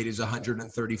lightweight is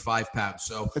 135 pounds.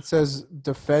 So It says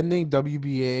defending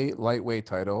WBA lightweight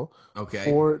title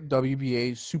for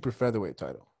WBA super featherweight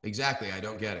title. Exactly. I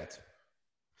don't get it.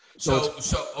 So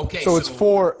it's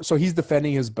for, so he's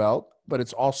defending his belt, but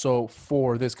it's also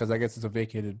for this because I guess it's a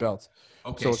vacated belt.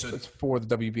 Okay, so it's for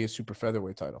the WBA super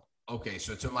featherweight title. Okay,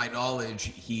 so to my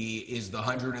knowledge, he is the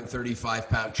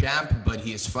 135-pound champ, but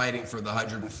he is fighting for the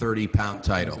 130-pound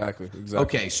title. Exactly.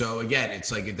 Okay, so again,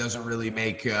 it's like it doesn't really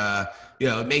make,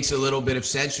 it makes a little bit of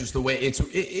sense just the way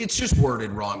it's just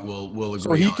worded wrong. We'll agree.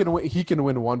 So he can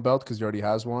win one belt because he already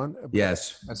has one.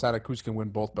 Yes. And Santa Cruz can win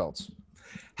both belts.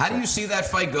 How do you see that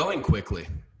fight going quickly?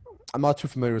 I'm not too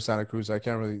familiar with Santa Cruz. I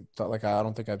can't really I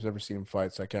don't think I've ever seen him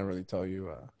fight, so I can't really tell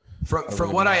you.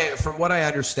 From what I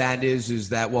understand is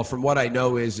that, well, from what I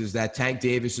know is that Tank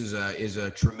Davis is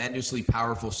a tremendously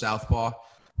powerful southpaw.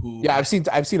 I've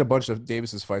seen a bunch of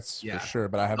Davis's fights for sure,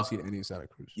 but I haven't seen any of Santa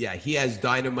Cruz. Yeah, he has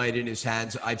dynamite in his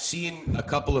hands. I've seen a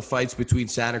couple of fights between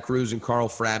Santa Cruz and Carl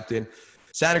Frampton.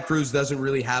 Santa Cruz doesn't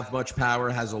really have much power,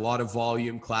 has a lot of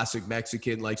volume, classic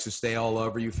Mexican, likes to stay all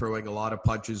over you, throwing a lot of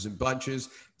punches and bunches.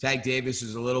 Tank Davis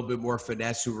is a little bit more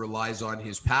finesse, who relies on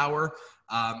his power.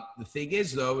 The thing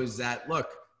is, though, is that, look,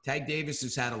 Tank Davis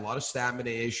has had a lot of stamina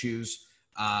issues.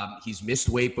 He's missed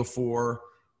weight before.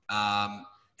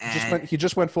 He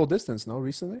just went full distance, no,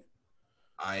 recently?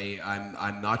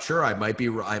 I'm not sure. I might be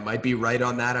right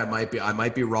on that. I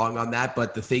might be wrong on that.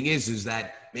 But the thing is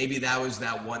that maybe that was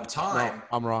that one time. No,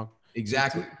 I'm wrong.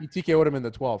 Exactly. He TKO'd him in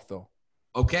the 12th, though.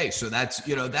 Okay, so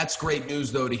that's great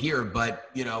news though to hear. But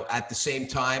at the same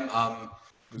time,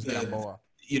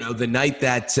 the night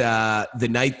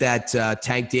that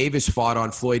Tank Davis fought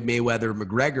on Floyd Mayweather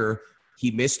McGregor,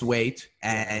 he missed weight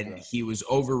and he was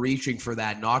overreaching for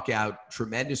that knockout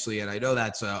tremendously. And I know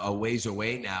that's a ways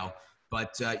away now.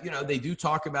 But, they do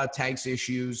talk about Tank's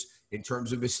issues in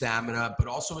terms of his stamina, but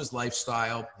also his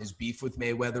lifestyle, his beef with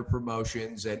Mayweather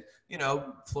Promotions. And,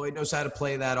 Floyd knows how to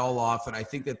play that all off. And I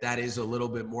think that is a little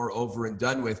bit more over and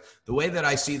done with. The way that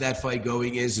I see that fight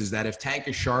going is that if Tank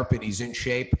is sharp and he's in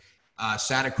shape,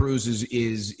 Santa Cruz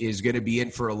is going to be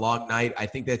in for a long night. I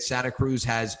think that Santa Cruz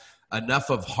has enough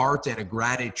of heart and a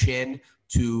granite chin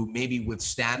to maybe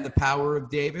withstand the power of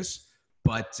Davis.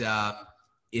 But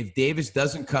if Davis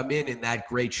doesn't come in that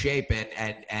great shape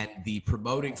and the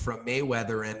promoting from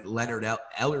Mayweather and Leonard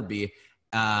Ellerbe,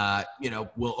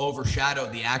 will overshadow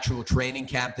the actual training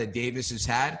camp that Davis has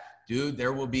had, dude,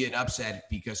 there will be an upset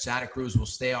because Santa Cruz will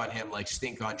stay on him like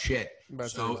stink on shit.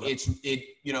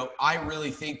 I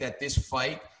really think that this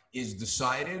fight is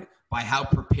decided by how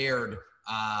prepared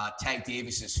Tank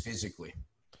Davis is physically.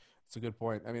 It's a good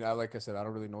point. I mean, like I said, I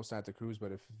don't really know Santa Cruz,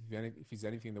 but if he's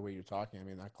anything the way you're talking, I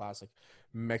mean, that classic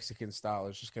Mexican style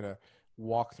is just gonna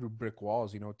walk through brick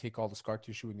walls. Take all the scar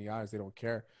tissue in the eyes. They don't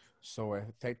care. So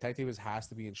Tank Davis has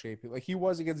to be in shape, like he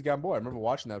was against Gamboa. I remember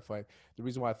watching that fight. The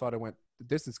reason why I thought it went the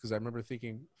distance because I remember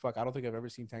thinking, "Fuck, I don't think I've ever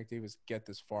seen Tank Davis get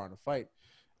this far in a fight,"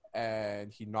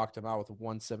 and he knocked him out with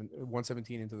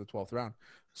 117 into the 12th round.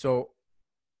 So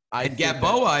I And think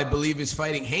Gamboa, I believe, is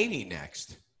fighting Haney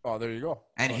next. Oh, there you go.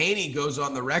 And Haney goes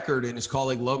on the record and is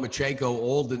calling Lomachenko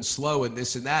old and slow and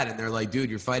this and that. And they're like, dude,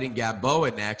 you're fighting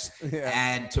Gamboa next. Yeah.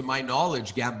 And to my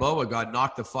knowledge, Gamboa got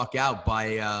knocked the fuck out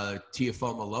by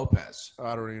Teofimo Lopez.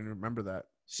 I don't even remember that.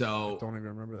 So I don't even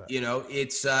remember that. You know,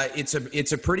 it's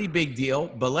a pretty big deal.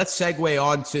 But let's segue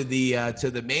on to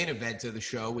the main event of the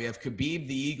show. We have Khabib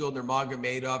the Eagle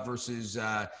Nurmagomedov versus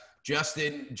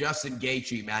Justin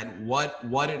Gaethje, man.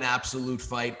 What an absolute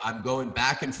fight. I'm going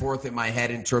back and forth in my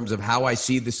head in terms of how I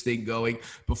see this thing going.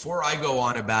 Before I go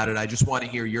on about it, I just want to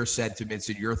hear your sentiments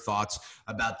and your thoughts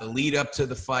about the lead up to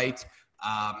the fight,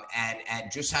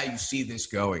 and just how you see this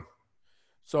going.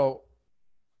 So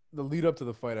the lead up to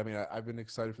the fight, I mean, I've been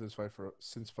excited for this fight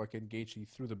since fucking Gaethje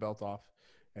threw the belt off,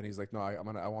 and he's like, no, I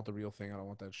want the real thing. I don't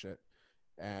want that shit.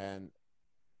 And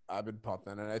I've been pumped,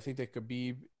 man. And I think that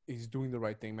Khabib, he's doing the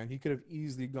right thing, man. He could have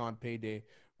easily gone payday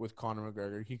with Conor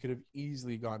McGregor. He could have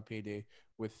easily gone payday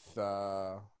with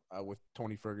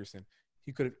Tony Ferguson.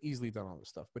 He could have easily done all this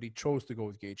stuff, but he chose to go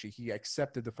with Gaethje. He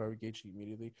accepted the fight with Gaethje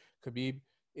immediately. Khabib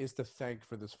is to thank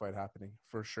for this fight happening,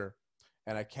 for sure.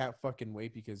 And I can't fucking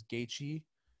wait because Gaethje,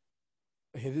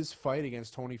 his fight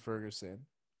against Tony Ferguson,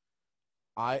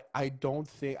 I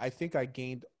think I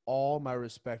gained all my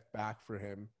respect back for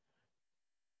him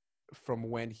from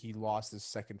when he lost his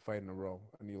second fight in a row,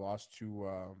 and he lost to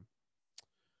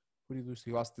who did he lose?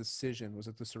 He lost decision. Was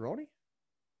it the Cerrone?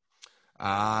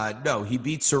 No, he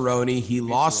beat Cerrone. He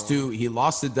lost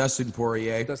to Dustin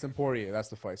Poirier. Dustin Poirier, that's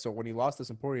the fight. So when he lost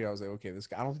Dustin Poirier, I was like, okay, this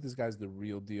guy, I don't think this guy's the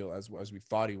real deal as we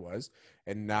thought he was.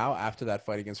 And now after that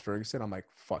fight against Ferguson, I'm like,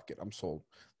 fuck it, I'm sold.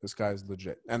 This guy's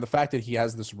legit. And the fact that he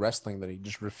has this wrestling that he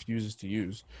just refuses to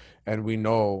use, and we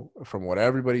know from what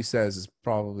everybody says is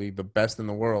probably the best in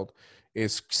the world,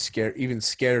 is even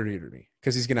scarier to me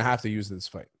because he's gonna have to use this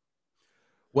fight.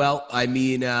 Well, I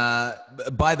mean,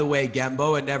 by the way,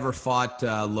 Gamboa never fought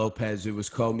Lopez. It was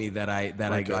Comey that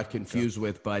I got confused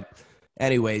with. But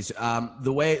anyways,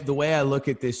 the way I look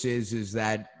at this is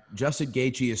that Justin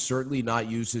Gaethje has certainly not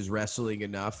used his wrestling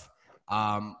enough.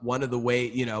 One of the way,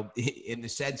 in the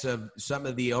sense of some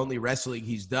of the only wrestling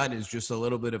he's done is just a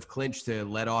little bit of clinch to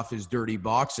let off his dirty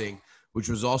boxing, which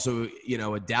was also,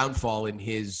 a downfall in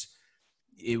his.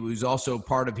 It was also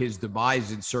part of his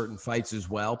demise in certain fights as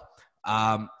well.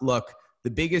 Look, the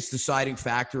biggest deciding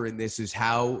factor in this is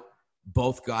how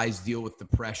both guys deal with the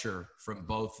pressure from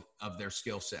both of their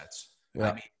skill sets.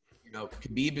 Yeah. I mean,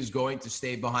 Khabib is going to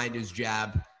stay behind his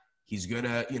jab. He's going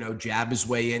to, jab his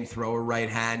way in, throw a right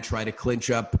hand, try to clinch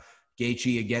up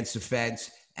Gaethje against the fence.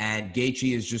 And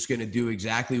Gaethje is just going to do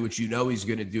exactly what he's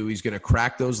going to do. He's going to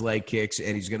crack those leg kicks,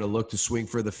 and he's going to look to swing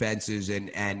for the fences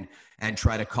and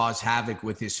try to cause havoc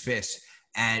with his fists.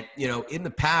 And, in the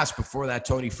past, before that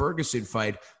Tony Ferguson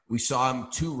fight, we saw him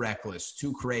too reckless,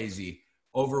 too crazy,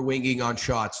 overwinging on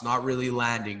shots, not really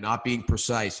landing, not being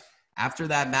precise. After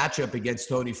that matchup against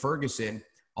Tony Ferguson,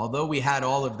 although we had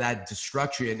all of that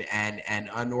destruction and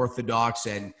unorthodox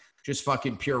and just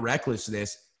fucking pure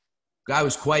recklessness, guy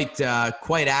was quite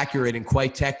accurate and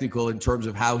quite technical in terms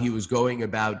of how he was going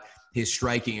about his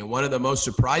striking. And one of the most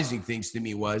surprising things to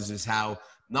me is how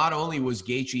not only was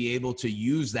Gaethje able to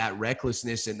use that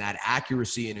recklessness and that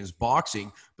accuracy in his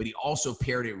boxing, but he also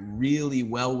paired it really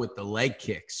well with the leg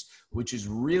kicks, which is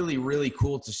really, really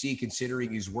cool to see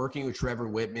considering he's working with Trevor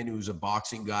Whitman, who's a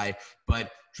boxing guy.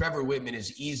 But Trevor Whitman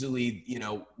is easily,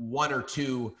 one or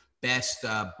two best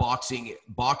boxing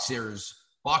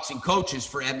coaches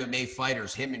for MMA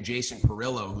fighters, him and Jason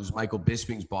Perillo, who's Michael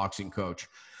Bisping's boxing coach.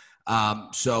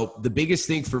 So the biggest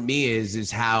thing for me is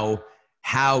how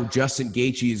Justin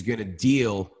Gaethje is going to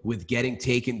deal with getting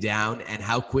taken down, and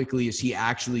how quickly is he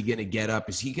actually going to get up?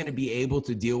 Is he going to be able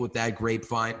to deal with that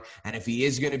grapevine? And if he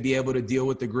is going to be able to deal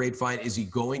with the grapevine, is he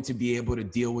going to be able to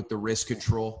deal with the wrist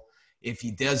control? If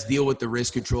he does deal with the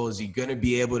wrist control, is he going to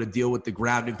be able to deal with the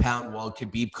ground and pound while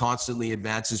Khabib constantly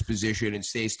advances position and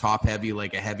stays top heavy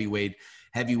like a heavyweight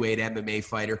MMA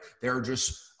fighter? There are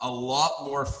just a lot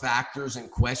more factors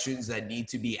and questions that need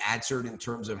to be answered in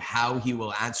terms of how he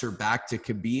will answer back to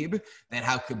Khabib than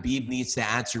how Khabib needs to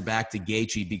answer back to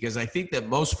Gaethje. Because I think that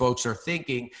most folks are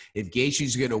thinking if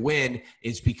Gaethje's going to win,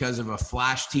 it's because of a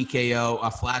flash TKO, a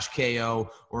flash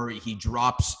KO, or he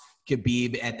drops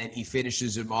Khabib and then he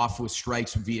finishes him off with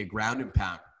strikes via ground and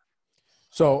pound.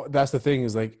 So that's the thing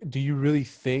is, like, do you really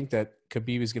think that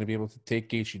Khabib is going to be able to take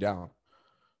Gaethje down?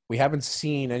 We haven't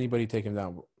seen anybody take him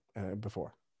down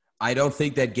before. I don't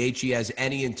think that Gaethje has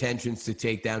any intentions to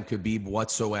take down Khabib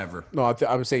whatsoever. No,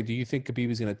 I would say, do you think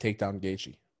Khabib is going to take down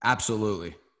Gaethje?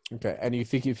 Absolutely. Okay, and you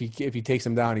think if he takes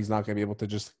him down, he's not going to be able to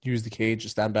just use the cage,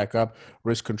 stand back up,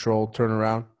 wrist control, turn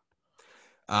around?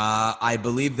 I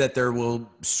believe that there will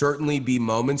certainly be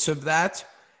moments of that.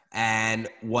 And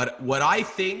what I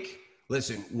think,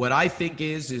 listen, what I think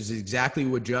is exactly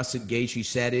what Justin Gaethje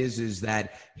said is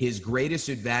that his greatest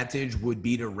advantage would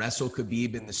be to wrestle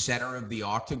Khabib in the center of the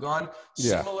octagon,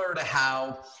 Yeah. similar to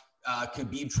how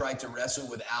Khabib tried to wrestle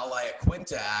with Al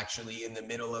Iaquinta actually in the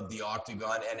middle of the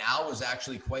octagon, and Al was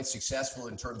actually quite successful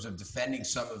in terms of defending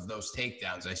some of those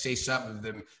takedowns. I say some of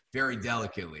them very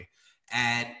delicately.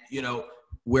 And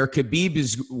where Khabib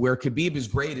is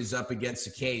great is up against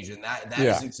the cage, and that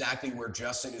is exactly where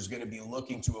Justin is going to be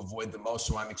looking to avoid the most.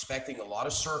 So I'm expecting a lot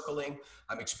of circling.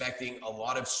 I'm expecting a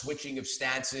lot of switching of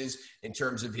stances in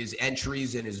terms of his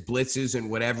entries and his blitzes and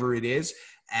whatever it is,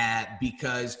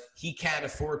 because he can't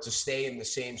afford to stay in the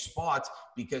same spot,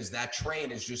 because that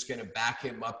train is just going to back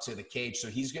him up to the cage. So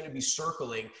he's going to be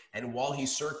circling, and while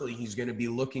he's circling, he's going to be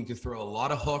looking to throw a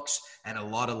lot of hooks and a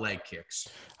lot of leg kicks.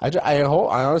 I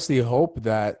honestly hope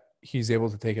that he's able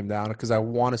to take him down, because I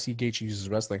want to see Gaethje use his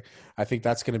wrestling. I think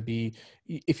that's going to be,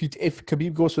 if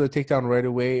Khabib goes for the takedown right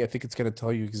away, I think it's going to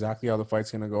tell you exactly how the fight's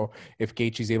going to go. If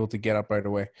Gaethje's able to get up right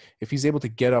away, if he's able to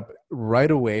get up right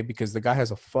away, because the guy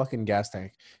has a fucking gas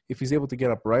tank. If he's able to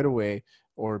get up right away,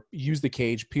 or use the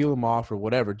cage, peel him off, or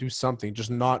whatever, do something,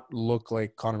 just not look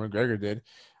like Conor McGregor did,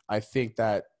 I think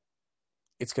that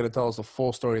it's going to tell us the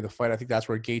full story of the fight. I think that's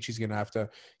where Gaethje's going to have to,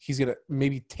 he's going to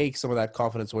maybe take some of that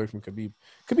confidence away from Khabib.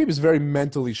 Khabib is very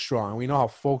mentally strong. We know how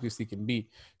focused he can be.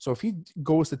 So if he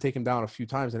goes to take him down a few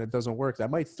times and it doesn't work,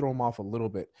 that might throw him off a little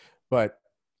bit. But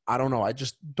I don't know. I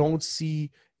just don't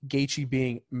see Gaethje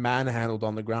being manhandled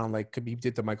on the ground like Khabib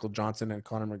did to Michael Johnson and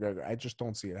Conor McGregor. I just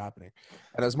don't see it happening.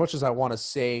 And as much as I want to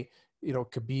say,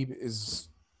 Khabib is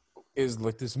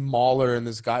like this mauler and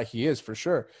this guy, he is for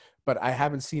sure. But I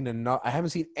haven't seen enough. I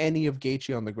haven't seen any of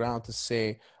Gaethje on the ground to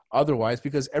say otherwise,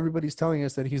 because everybody's telling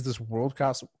us that he's this world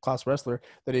class wrestler,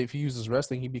 that if he uses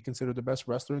wrestling, he'd be considered the best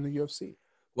wrestler in the UFC.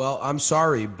 Well, I'm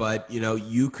sorry, but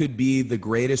you could be the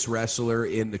greatest wrestler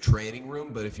in the training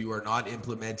room, but if you are not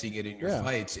implementing it in your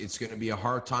fights, it's going to be a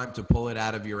hard time to pull it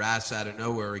out of your ass out of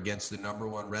nowhere against the number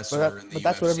one wrestler in the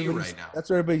UFC right now.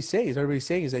 That's what everybody's saying. Everybody's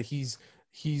saying is that he's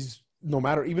no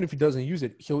matter, even if he doesn't use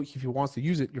it, if he wants to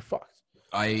use it, you're fucked.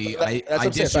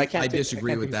 I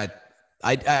disagree with that.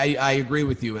 I agree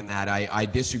with you in that. I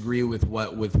disagree with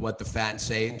what the fans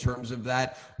say in terms of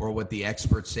that, or what the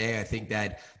experts say. I think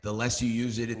that the less you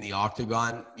use it in the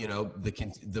octagon,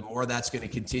 the more that's going to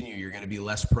continue. You're going to be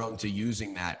less prone to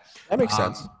using that. That makes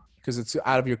sense, because it's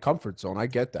out of your comfort zone. I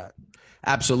get that.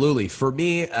 Absolutely. For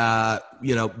me,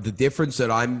 the difference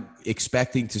that I'm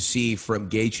expecting to see from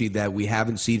Gaethje that we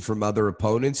haven't seen from other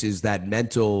opponents is that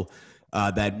mental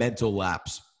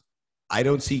lapse. I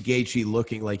don't see Gaethje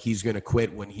looking like he's going to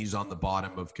quit when he's on the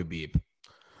bottom of Khabib.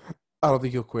 I don't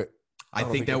think he'll quit. I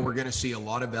think that we're going to see a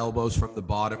lot of elbows from the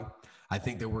bottom. I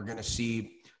think that we're going to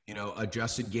see, a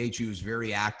Justin Gaethje who's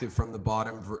very active from the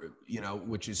bottom,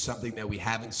 which is something that we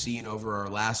haven't seen over our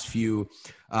last few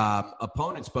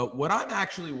opponents. But what I'm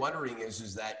actually wondering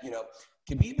is that,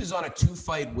 Khabib is on a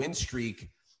 2-fight win streak.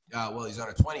 He's on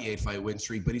a 28-fight win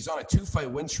streak, but he's on a 2-fight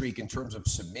win streak in terms of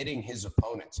submitting his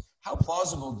opponents. How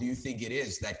plausible do you think it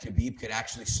is that Khabib could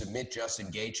actually submit Justin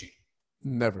Gaethje?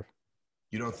 Never.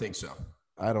 You don't think so?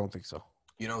 I don't think so.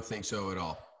 You don't think so at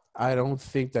all? I don't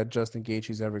think that Justin Gaethje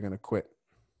is ever going to quit.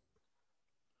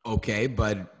 Okay,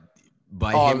 but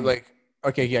by him...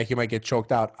 he might get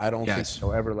choked out. I don't think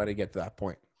he'll ever let it get to that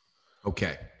point.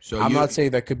 Okay, so I'm not saying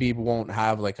that Khabib won't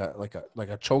have like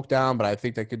a choke down, but I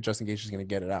think that Justin Gaethje is going to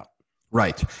get it out.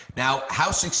 Right. Now, how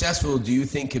successful do you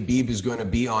think Khabib is going to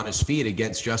be on his feet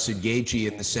against Justin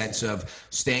Gaethje in the sense of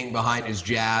staying behind his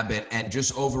jab and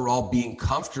just overall being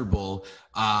comfortable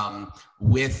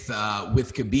with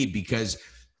Khabib? Because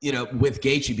with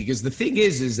Gaethje, because the thing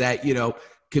is that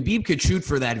Khabib could shoot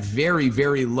for that very,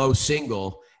 very low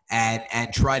single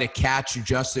and try to catch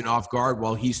Justin off guard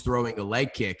while he's throwing a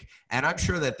leg kick. And I'm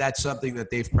sure that that's something that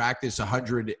they've practiced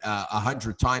 100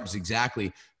 times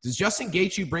exactly. Does Justin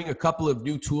Gaethje bring a couple of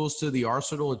new tools to the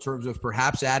arsenal in terms of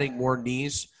perhaps adding more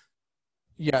knees?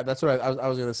 Yeah, that's what I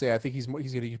was going to say. I think he's going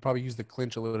to probably use the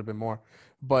clinch a little bit more.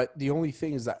 But the only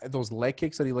thing is that those leg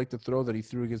kicks that he liked to throw that he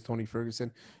threw against Tony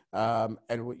Ferguson,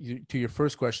 to your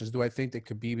first question is, do I think that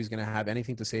Khabib is going to have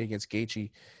anything to say against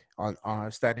Gaethje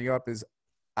on standing up?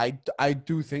 I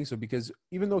do think so, because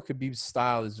even though Khabib's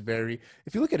style is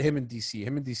if you look at him and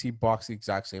DC box the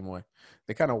exact same way.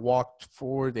 They kind of walk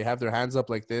forward, they have their hands up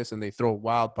like this, and they throw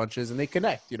wild punches, and they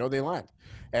connect, they land.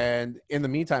 And in the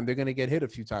meantime, they're going to get hit a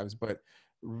few times. But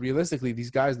realistically, these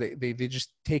guys, they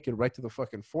just take it right to the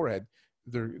fucking forehead.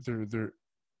 They're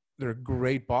they're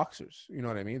great boxers. You know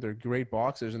what I mean? They're great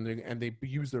boxers, and they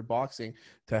use their boxing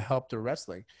to help their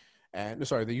wrestling. And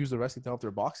sorry, they use the wrestling to help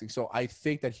their boxing. So I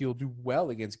think that he'll do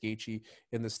well against Gaethje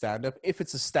in the stand-up. If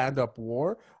it's a stand-up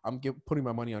war, I'm putting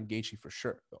my money on Gaethje for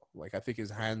sure. Though, like I think his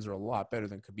hands are a lot better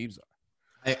than Khabib's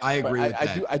are. I agree with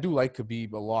that. I do like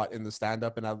Khabib a lot in the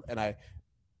stand-up, and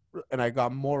I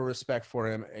got more respect for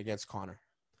him against Conor.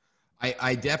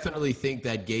 I definitely think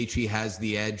that Gaethje has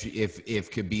the edge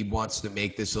if Khabib wants to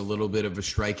make this a little bit of a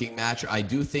striking match. I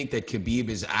do think that Khabib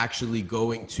is actually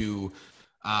going to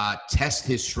test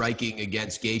his striking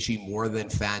against Gaethje more than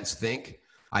fans think.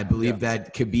 I believe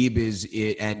that Khabib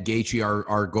and Gaethje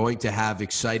are going to have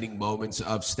exciting moments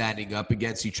of standing up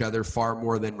against each other far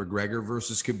more than McGregor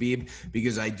versus Khabib,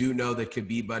 because I do know that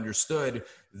Khabib understood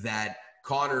that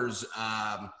Conor's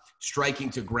striking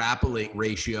to grappling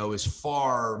ratio is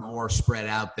far more spread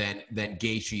out than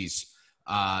Gaethje's.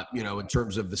 In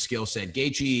terms of the skill set,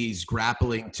 Gaethje's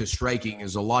grappling to striking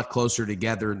is a lot closer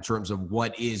together in terms of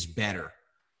what is better,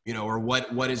 or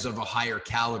what is of a higher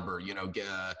caliber.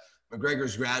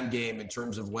 McGregor's ground game in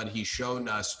terms of what he's shown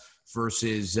us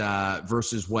versus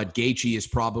what Gaethje is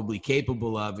probably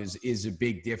capable of is a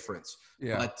big difference.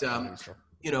 Yeah.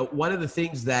 But one of the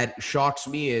things that shocks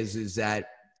me is that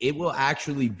it will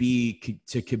actually be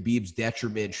to Khabib's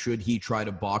detriment should he try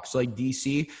to box like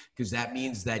DC, because that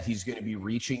means that he's going to be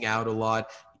reaching out a lot,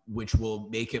 which will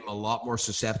make him a lot more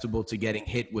susceptible to getting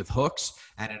hit with hooks.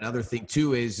 And another thing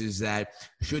too is that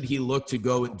should he look to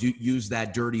go and use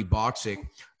that dirty boxing,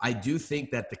 I do think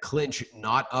that the clinch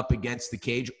not up against the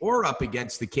cage or up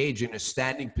against the cage in a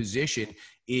standing position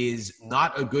is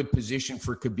not a good position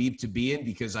for Khabib to be in,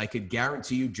 because I could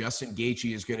guarantee you Justin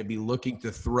Gaethje is going to be looking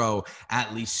to throw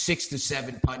at least 6 to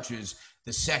 7 punches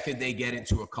the second they get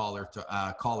into a collar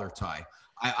tie.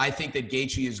 I think that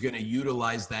Gaethje is going to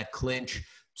utilize that clinch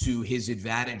to his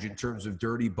advantage in terms of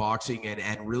dirty boxing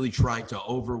and really trying to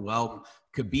overwhelm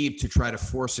Khabib to try to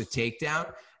force a takedown.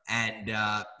 And,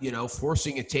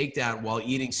 forcing a takedown while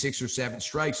eating 6 or 7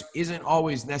 strikes isn't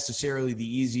always necessarily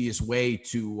the easiest way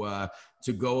to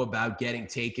go about getting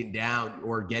taken down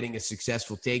or getting a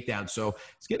successful takedown. So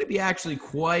it's going to be actually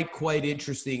quite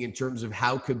interesting in terms of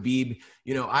how Khabib,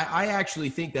 I actually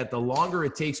think that the longer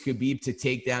it takes Khabib to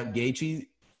take down Gaethje,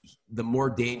 the more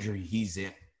danger he's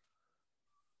in.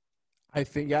 I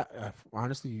think,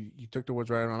 honestly, you took the words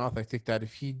right out of my mouth. I think that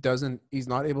if he's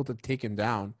not able to take him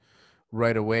down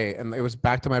right away, and it was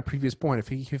back to my previous point,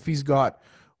 if he's got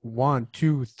 1,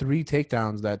 2, 3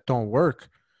 takedowns that don't work,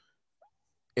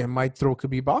 it might throw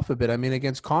Khabib off a bit. I mean,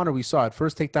 against Conor, we saw it.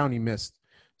 First takedown, he missed.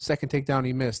 Second takedown,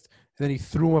 he missed. And then he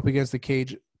threw him up against the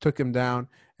cage, took him down,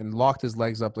 and locked his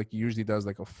legs up like he usually does,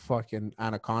 like a fucking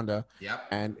anaconda. Yep.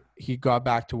 And he got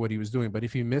back to what he was doing. But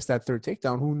if he missed that third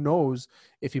takedown, who knows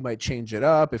if he might change it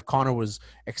up, if Conor was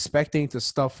expecting to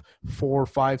stuff 4 or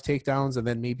 5 takedowns and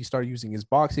then maybe start using his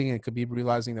boxing, and Khabib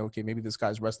realizing that, okay, maybe this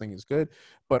guy's wrestling is good.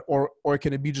 But or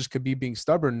can it be just Khabib being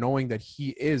stubborn, knowing that he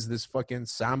is this fucking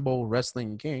Sambo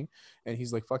wrestling king, and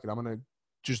he's like, fuck it, I'm going to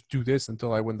just do this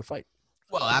until I win the fight.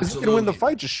 Well, absolutely. He's going to win the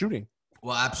fight just shooting.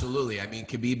 Well, absolutely. I mean,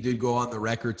 Khabib did go on the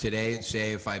record today and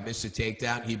say, if I miss a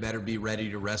takedown, he better be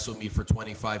ready to wrestle me for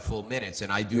 25 full minutes.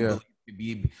 And I do believe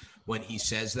Khabib when he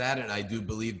says that, and I do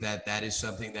believe that that is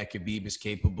something that Khabib is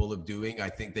capable of doing. I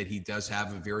think that he does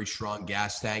have a very strong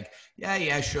gas tank. Yeah, he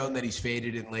has shown that he's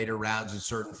faded in later rounds in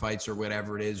certain fights or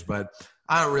whatever it is, but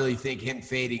I don't really think him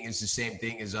fading is the same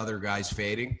thing as other guys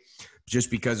fading, just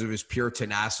because of his pure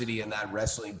tenacity and that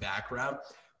wrestling background.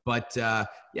 But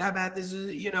man, this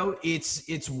is,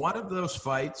 it's one of those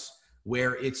fights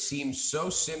where it seems so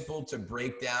simple to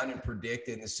break down and predict,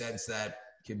 in the sense that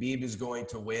Khabib is going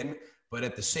to win. But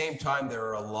at the same time, there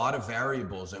are a lot of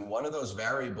variables. And one of those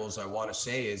variables I want to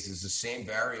say is the same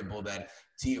variable that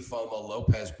Teofimo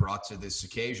Lopez brought to this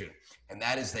occasion. And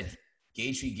that is that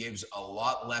Gaethje gives a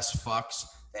lot less fucks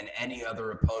than any other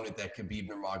opponent that Khabib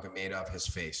Nurmagomedov has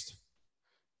faced.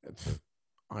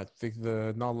 I think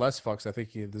not less fucks. I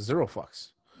think the 0 fucks.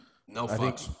 No fucks. I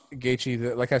think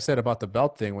Gaethje, like I said about the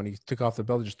belt thing, when he took off the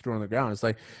belt and just threw it on the ground, it's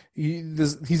like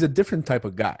he's a different type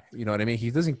of guy. You know what I mean?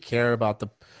 He doesn't care about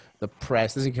the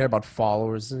press, doesn't care about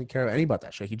followers, doesn't care about any about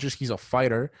that shit. He's a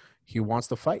fighter. He wants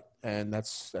to fight, and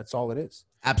that's all it is.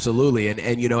 Absolutely. And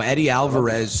Eddie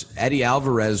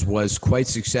Alvarez was quite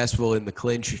successful in the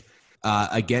clinch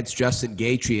against Justin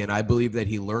Gaethje, and I believe that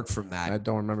he learned from that. I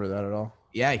don't remember that at all.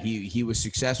 Yeah, he was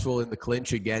successful in the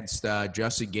clinch against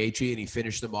Justin Gaethje, and he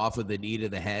finished him off with a knee to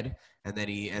the head, and then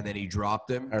he dropped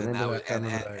him, and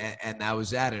that was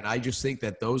that. And I just think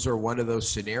that those are one of those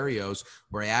scenarios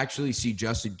where I actually see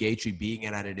Justin Gaethje being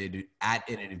at an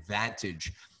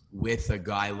advantage with a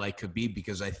guy like Khabib,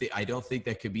 because I don't think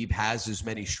that Khabib has as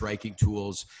many striking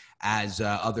tools as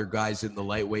other guys in the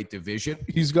lightweight division.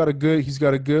 He's got a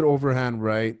good overhand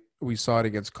right. We saw it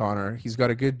against Conor. He's got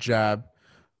a good jab.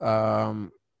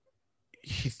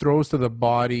 He throws to the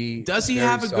body. Does he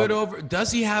have a good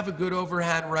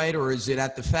overhand right, or is it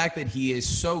at the fact that he is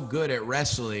so good at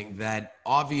wrestling that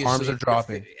obviously arms are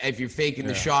dropping? If you're faking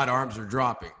the shot, arms are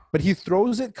dropping. But he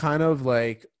throws it kind of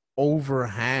like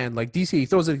overhand, like DC. He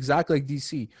throws it exactly like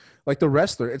DC, like the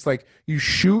wrestler. It's like you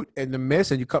shoot and the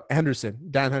miss, and you cut.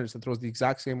 Dan Henderson throws the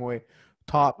exact same way.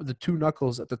 The two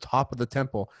knuckles at the top of the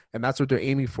temple, and that's what they're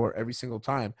aiming for every single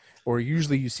time. Or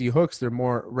usually you see hooks, they're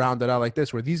more rounded out like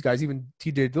this, where these guys, even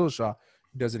TJ Dillashaw,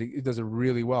 does it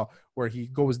really well, where he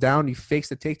goes down, he fakes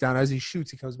the takedown, as he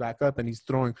shoots he comes back up and he's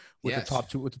throwing with the top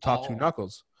two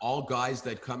knuckles. All guys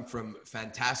that come from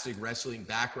fantastic wrestling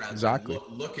backgrounds exactly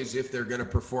look as if they're going to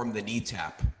perform the knee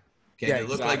tap. Okay, they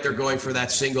look like they're going for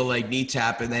that single leg knee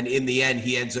tap, and then in the end,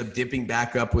 he ends up dipping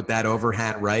back up with that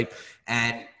overhand right.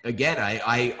 And again,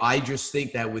 I just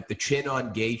think that with the chin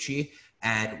on Gaethje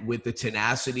and with the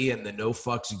tenacity and the no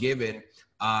fucks given,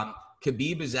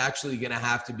 Khabib is actually going to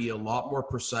have to be a lot more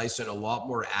precise and a lot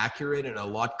more accurate and a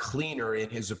lot cleaner in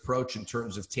his approach in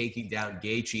terms of taking down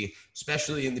Gaethje,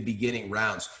 especially in the beginning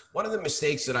rounds. One of the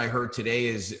mistakes that I heard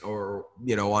today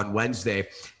on Wednesday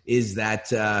is that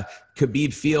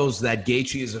Khabib feels that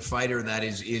Gaethje is a fighter that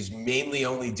is mainly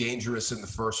only dangerous in the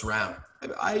first round.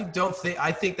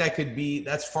 I think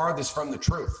that's farthest from the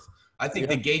truth. I think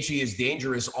that Gaethje is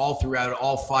dangerous all throughout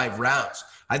all 5 rounds.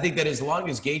 I think that as long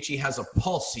as Gaethje has a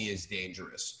pulse, he is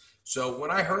dangerous. So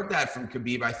when I heard that from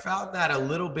Khabib, I found that a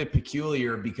little bit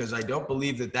peculiar, because I don't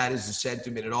believe that is the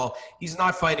sentiment at all. He's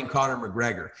not fighting Conor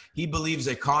McGregor. He believes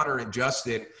that Conor and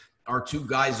Justin are 2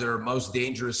 guys that are most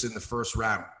dangerous in the first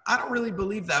round. I don't really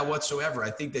believe that whatsoever.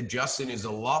 I think that Justin is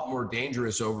a lot more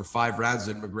dangerous over 5 rounds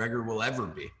than McGregor will ever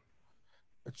be.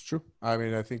 It's true. I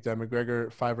mean, I think that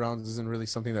McGregor 5 rounds isn't really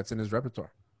something that's in his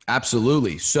repertoire.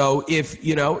 Absolutely. So if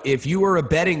you were a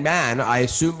betting man, I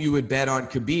assume you would bet on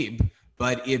Khabib.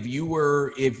 But if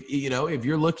you're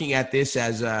looking at this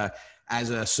as a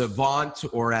savant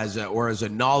or as a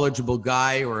knowledgeable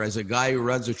guy or as a guy who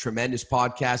runs a tremendous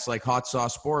podcast like Hot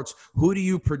Sauce Sports, who do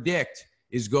you predict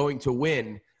is going to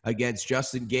win against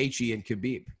Justin Gaethje and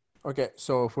Khabib? Okay,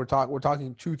 so if we're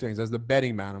talking 2 things. As the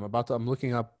betting man, I'm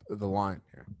looking up the line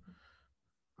here.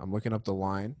 I'm looking up the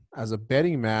line. As a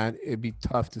betting man, it'd be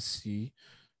tough to see.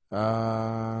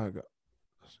 Okay,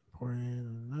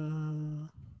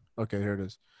 here it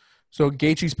is. So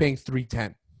Gaethje's paying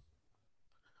 $3.10.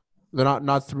 They're not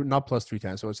plus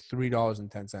 $3.10, so it's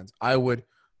 $3.10. I would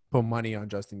put money on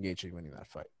Justin Gaethje winning that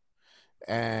fight.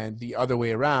 And the other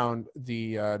way around,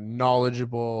 the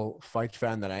knowledgeable fight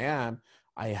fan that I am,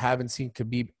 I haven't seen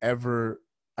Khabib ever.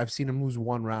 I've seen him lose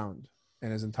 1 round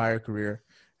in his entire career,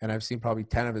 and I've seen probably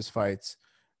 10 of his fights.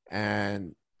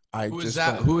 And Who is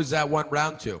that 1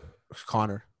 round to?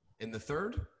 Conor. In the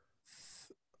 3rd?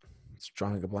 It's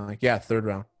drawing a blank. Yeah, 3rd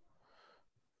round.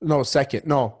 No, 2nd.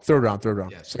 No, 3rd round. 3rd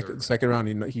round. Yeah, second round,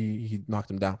 he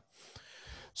knocked him down.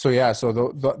 So yeah,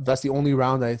 that's the only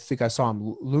round I think I saw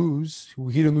him lose.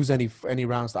 He didn't lose any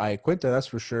rounds to Iaquinta, that's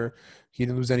for sure. He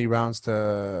didn't lose any rounds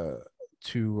to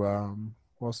who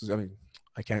else is? I mean,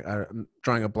 I'm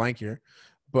drawing a blank here,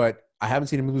 but I haven't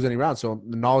seen him lose any rounds. So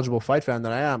the knowledgeable fight fan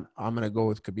that I am, I'm gonna go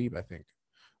with Khabib, I think.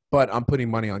 But I'm putting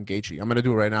money on Gaethje. I'm gonna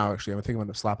do it right now. Actually, I'm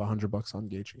gonna slap $100 on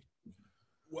Gaethje.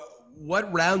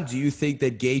 What round do you think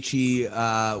that Gaethje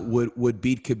would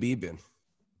beat Khabib in?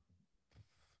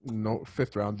 No,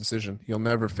 5th round decision. He'll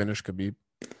never finish Khabib.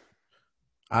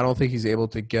 I don't think he's able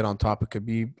to get on top of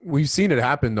Khabib. We've seen it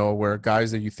happen though, where guys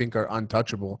that you think are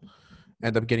untouchable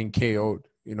end up getting KO'd.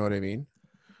 You know what I mean?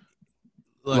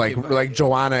 Like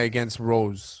Joanna against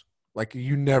Rose. Like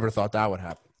you never thought that would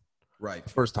happen. Right.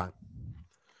 First time.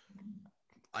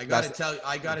 I gotta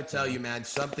tell you, man.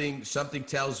 Something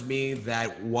tells me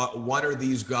that one of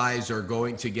these guys are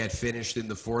going to get finished in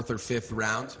the 4th or 5th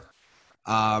round.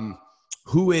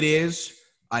 Who it is,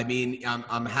 I mean,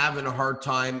 I'm having a hard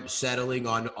time settling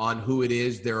on who it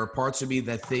is. There are parts of me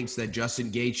that thinks that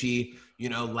Justin Gaethje,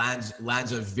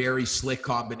 lands a very slick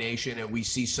combination, and we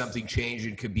see something change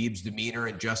in Khabib's demeanor,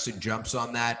 and Justin jumps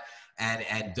on that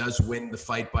and does win the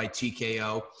fight by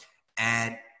TKO.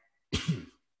 And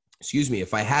excuse me,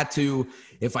 if I had to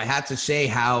say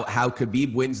how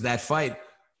Khabib wins that fight,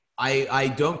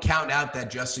 I don't count out that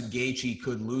Justin Gaethje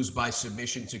could lose by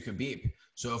submission to Khabib.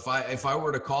 So if I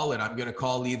were to call it, I'm going to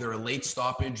call either a late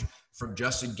stoppage from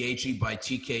Justin Gaethje by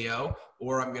TKO,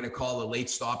 or I'm going to call a late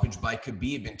stoppage by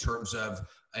Khabib in terms of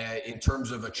in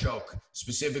terms of a choke,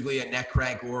 specifically a neck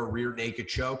crank or a rear naked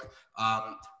choke.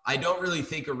 I don't really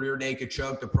think a rear naked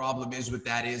choke. The problem is with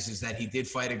that is that he did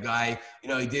fight a guy,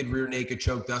 he did rear naked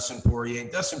choke Dustin Poirier.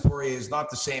 And Dustin Poirier is not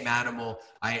the same animal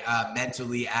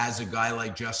mentally as a guy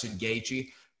like Justin Gaethje.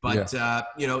 But,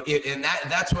 and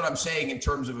that's what I'm saying in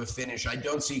terms of a finish. I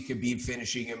don't see Khabib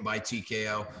finishing him by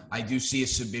TKO. I do see a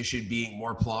submission being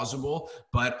more plausible.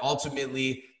 But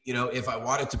ultimately, if I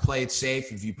wanted to play it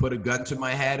safe, if you put a gun to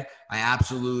my head, I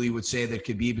absolutely would say that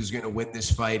Khabib is going to win this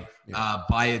fight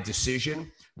by a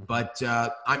decision. But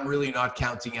I'm really not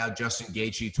counting out Justin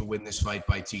Gaethje to win this fight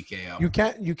by TKO.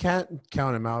 You can't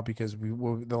count him out because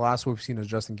the last we've seen is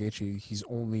Justin Gaethje. He's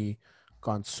only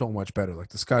gone so much better. Like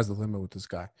the sky's the limit with this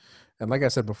guy. And like I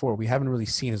said before, we haven't really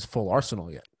seen his full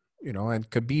arsenal yet. And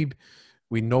Khabib,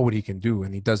 we know what he can do,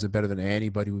 and he does it better than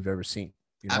anybody we've ever seen.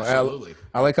 Absolutely.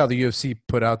 I like how the UFC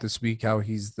put out this week how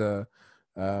he's the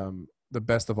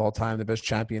best of all time, the best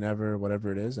champion ever,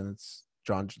 whatever it is, and it's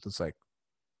John. It's like,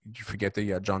 did you forget that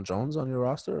you had John Jones on your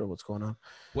roster, or what's going on?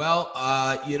 Well,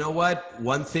 you know what?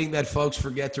 One thing that folks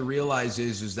forget to realize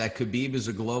is that Khabib is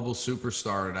a global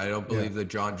superstar, and I don't believe that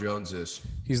John Jones is.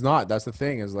 He's not. That's the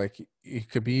thing. Is like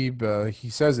Khabib. He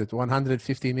says it.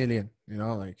 150 million.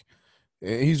 Like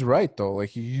he's right though.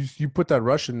 Like you put that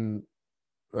Russian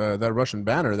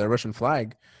banner, that Russian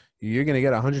flag, you're going to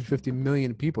get 150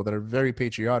 million people that are very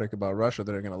patriotic about Russia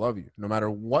that are going to love you, no matter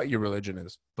what your religion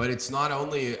is. But it's not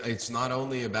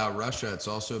only about Russia; it's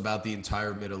also about the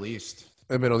entire Middle East.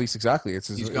 The Middle East, exactly.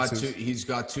 He's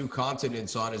got two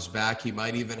continents on his back. He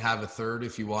might even have a third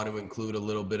if you want to include a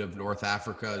little bit of North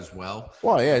Africa as well.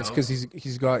 Well, yeah, it's because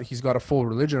he's got a full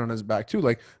religion on his back too.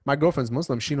 Like my girlfriend's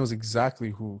Muslim; she knows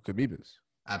exactly who Khabib is.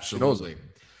 Absolutely.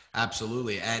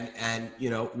 Absolutely. And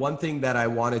one thing that I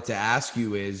wanted to ask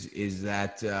you is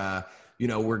that,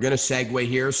 we're going to segue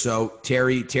here. So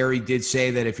Terry did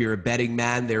say that if you're a betting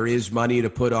man, there is money to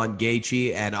put on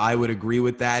Gaethje, and I would agree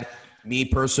with that. Me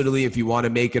personally, if you want to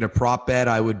make it a prop bet,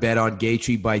 I would bet on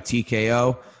Gaethje by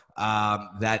TKO.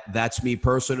 That's me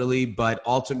personally, but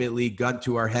ultimately, gun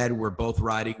to our head, we're both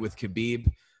riding with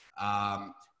Khabib.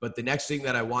 But the next thing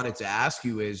that I wanted to ask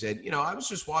you is, and, I was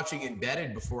just watching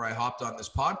Embedded before I hopped on this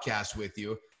podcast with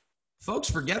you.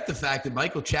 Folks forget the fact that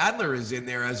Michael Chandler is in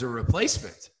there as a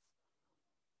replacement.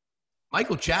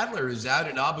 Michael Chandler is out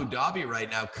in Abu Dhabi right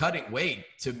now cutting weight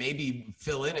to maybe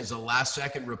fill in as a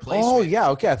last-second replacement. Oh, yeah,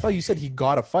 okay. I thought you said he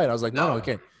got a fight. I was like, no,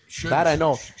 okay. I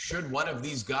know. Should one of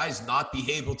these guys not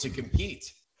be able to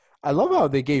compete? I love how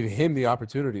they gave him the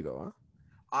opportunity, though, huh?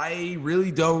 I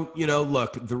really don't,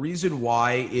 look, the reason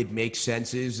why it makes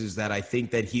sense is that I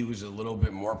think that he was a little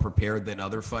bit more prepared than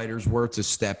other fighters were to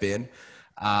step in.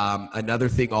 Another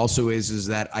thing also is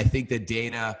that I think that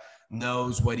Dana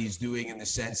knows what he's doing in the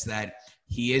sense that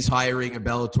he is hiring a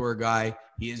Bellator guy.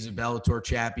 He is a Bellator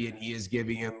champion. He is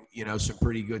giving him, some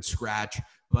pretty good scratch,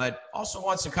 but also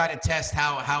wants to kind of test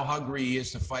how hungry he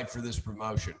is to fight for this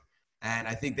promotion. And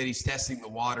I think that he's testing the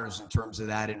waters in terms of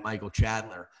that in Michael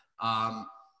Chandler.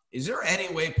 Is there any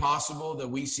way possible that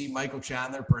we see Michael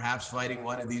Chandler perhaps fighting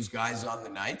one of these guys on the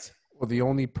night? Well, the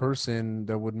only person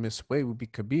that would miss weight would be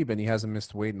Khabib, and he hasn't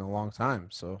missed weight in a long time.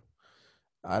 So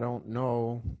I don't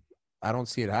know. I don't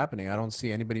see it happening. I don't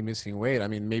see anybody missing weight. I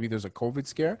mean, maybe there's a COVID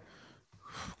scare.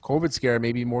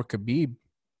 Maybe more Khabib,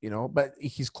 but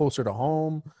he's closer to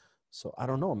home. So I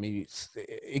don't know. Maybe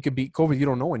it could be COVID. You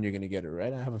don't know when you're going to get it,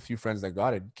 right? I have a few friends that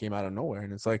got it, came out of nowhere,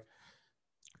 and it's like,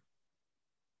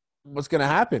 what's going to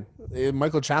happen?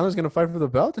 Michael Chandler's going to fight for the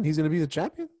belt and he's going to be the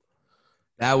champion?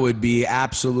 That would be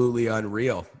absolutely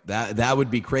unreal. That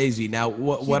would be crazy. Now,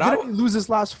 Did he lose his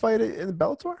last fight in the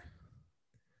Bellator?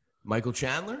 Michael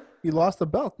Chandler? He lost the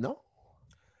belt, no?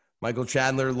 Michael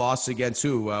Chandler lost against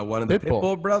who? One of the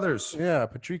Pitbull brothers? Yeah,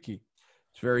 Patricky.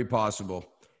 It's very possible.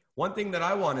 One thing that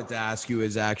I wanted to ask you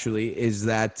is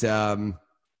that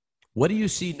what do you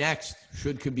see next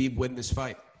should Khabib win this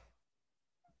fight?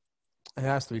 It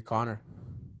has to be Conor.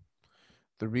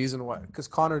 The reason why, because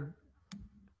Conor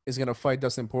is going to fight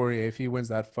Dustin Poirier. If he wins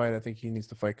that fight, I think he needs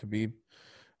to fight Khabib.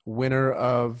 Winner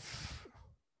of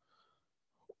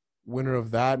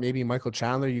that, maybe Michael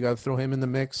Chandler. You got to throw him in the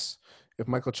mix. If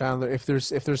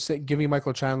they're giving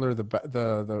Michael Chandler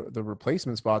the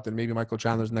replacement spot, then maybe Michael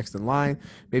Chandler's next in line.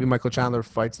 Maybe Michael Chandler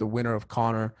fights the winner of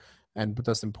Conor and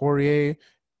Dustin Poirier.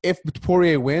 If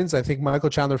Poirier wins, I think Michael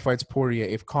Chandler fights Poirier.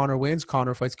 If Conor wins,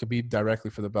 Conor fights Khabib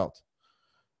directly for the belt.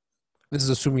 This is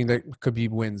assuming that Khabib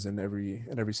wins in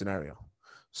every scenario.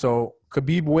 So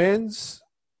Khabib wins,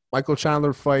 Michael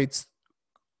Chandler fights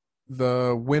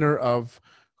the winner of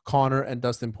Conor and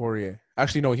Dustin Poirier.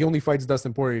 Actually, no, he only fights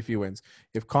Dustin Poirier if he wins.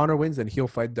 If Conor wins, then he'll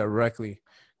fight directly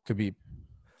Khabib.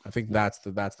 I think that's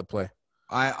the play.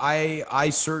 I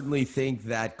certainly think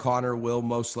that Conor will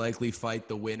most likely fight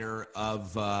the winner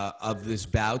of this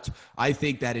bout. I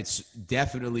think that it's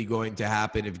definitely going to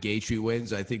happen if Gaethje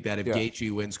wins. I think that if Yeah.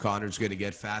 Gaethje wins, Conor's going to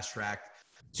get fast tracked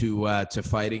to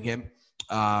fighting him.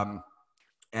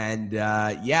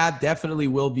 Yeah, definitely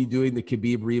will be doing the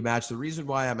Khabib rematch. The reason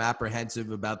why I'm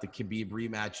apprehensive about the Khabib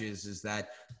rematch is that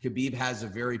Khabib has a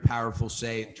very powerful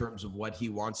say in terms of what he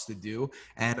wants to do.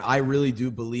 And I really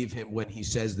do believe him when he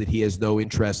says that he has no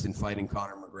interest in fighting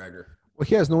Conor McGregor. Well,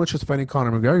 he has no interest in fighting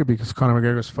Conor McGregor because Conor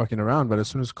McGregor's fucking around. But as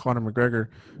soon as Conor McGregor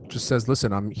just says,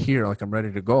 "Listen, I'm here, like I'm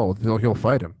ready to go," he'll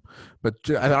fight him. But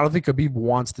I don't think Khabib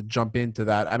wants to jump into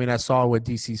that. I mean, I saw what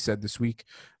DC said this week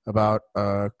about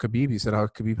Khabib. He said how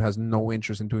Khabib has no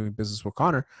interest in doing business with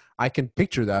Conor. I can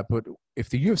picture that, but if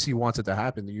the UFC wants it to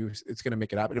happen, the UFC, it's going to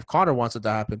make it happen. If Conor wants it to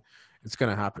happen, it's going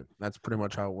to happen. That's pretty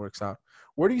much how it works out.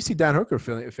 Where do you see Dan Hooker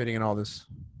fitting in all this?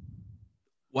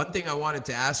 One thing I wanted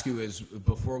to ask you is,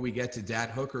 before we get to Dan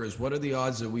Hooker, is what are the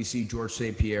odds that we see George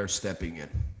St. Pierre stepping in?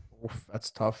 Oof, that's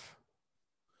tough.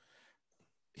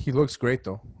 He looks great,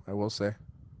 though, I will say.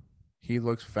 He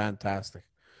looks fantastic.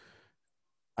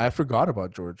 I forgot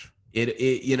about George.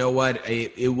 You know what?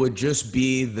 It would just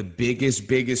be the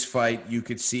biggest fight you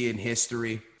could see in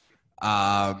history.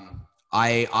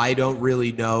 I don't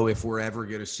really know if we're ever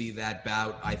going to see that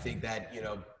bout. I think that,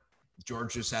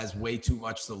 George just has way too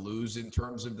much to lose in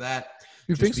terms of that.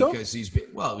 You just think so? Because he's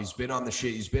been on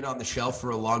the shelf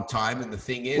for a long time, and the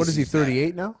thing is, what is he,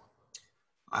 38 now?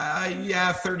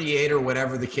 Yeah, 38 or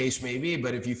whatever the case may be.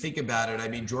 But if you think about it, I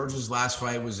mean, George's last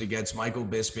fight was against Michael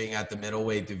Bisping at the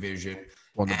middleweight division.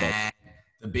 And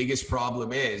the biggest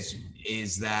problem is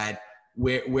that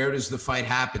where does the fight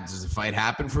happen? Does the fight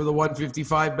happen for the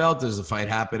 155 belt? Does the fight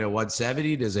happen at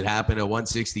 170? Does it happen at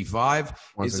 165?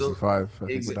 165. I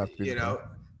think would have to be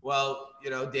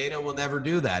Dana will never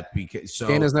do that because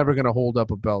Dana's never going to hold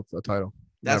up a title.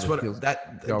 That's what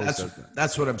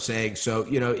I'm saying. So,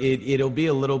 it'll be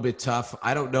a little bit tough.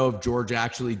 I don't know if George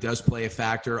actually does play a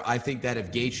factor. I think that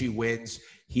if Gaethje wins,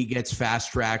 he gets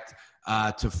fast tracked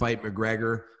to fight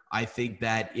McGregor. I think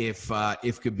that if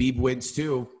Khabib wins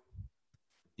too,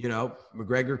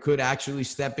 McGregor could actually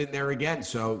step in there again.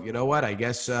 So, you know what? I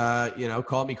guess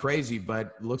call me crazy,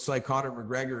 but looks like Conor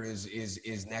McGregor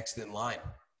is next in line.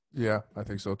 Yeah, I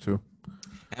think so too.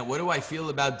 And what do I feel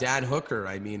about Dan Hooker?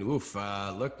 I mean,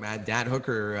 look, man, Dan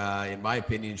Hooker, in my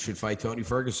opinion, should fight Tony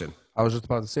Ferguson. I was just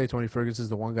about to say Tony Ferguson is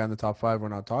the one guy in the top 5 we're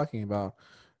not talking about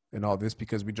in all this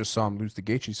because we just saw him lose to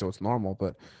Gaethje, so it's normal.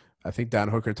 But I think Dan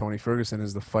Hooker, Tony Ferguson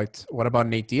is the fight. What about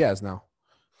Nate Diaz now?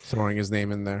 Throwing his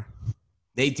name in there.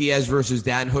 Nate Diaz versus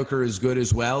Dan Hooker is good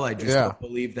as well. I just don't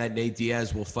believe that Nate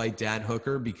Diaz will fight Dan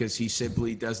Hooker because he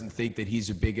simply doesn't think that he's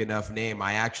a big enough name.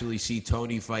 I actually see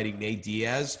Tony fighting Nate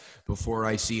Diaz before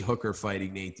I see Hooker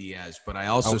fighting Nate Diaz. But I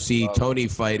also see Tony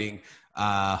fighting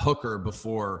Hooker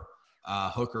before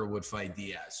Hooker would fight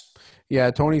Diaz. Yeah,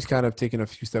 Tony's kind of taken a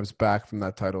few steps back from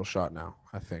that title shot now,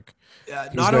 I think.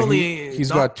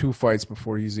 He's got 2 fights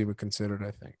before he's even considered,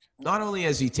 I think. Not only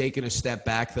has he taken a step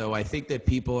back, though, I think that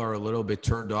people are a little bit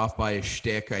turned off by his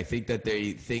shtick. I think that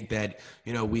they think that,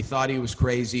 we thought he was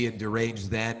crazy and deranged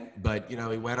then, but, he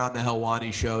went on the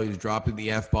Helwani show. He was dropping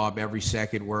the F-bomb every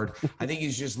second word. I think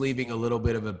he's just leaving a little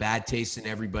bit of a bad taste in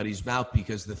everybody's mouth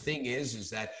because the thing is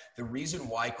that the reason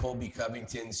why Colby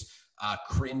Covington's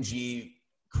cringy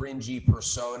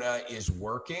persona is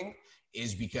working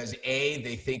is because A,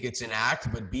 they think it's an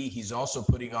act, but B, he's also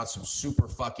putting on some super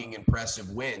fucking impressive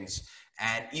wins.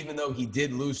 And even though he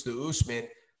did lose to Usman,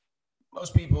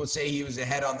 most people would say he was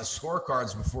ahead on the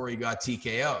scorecards before he got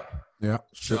TKO'd. Yeah.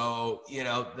 Sure. So,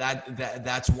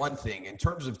 that's one thing. In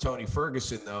terms of Tony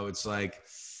Ferguson, though, it's like,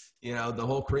 the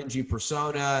whole cringy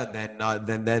persona, and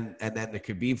then the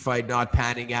Khabib fight not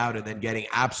panning out, and then getting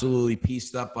absolutely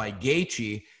pieced up by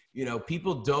Gaethje.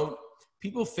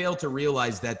 People fail to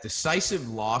realize that decisive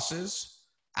losses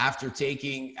after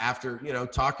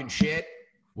talking shit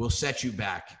will set you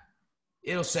back.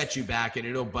 It'll set you back and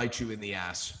it'll bite you in the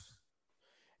ass.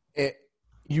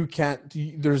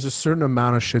 There's a certain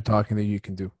amount of shit talking that you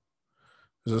can do.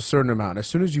 There's a certain amount. As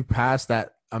soon as you pass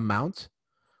that amount,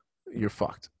 you're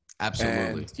fucked.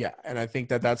 Absolutely. And I think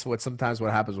that's what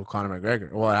happens with Conor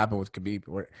McGregor. Well, it happened with Khabib,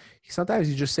 where sometimes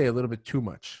you just say a little bit too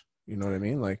much. You know what I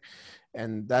mean?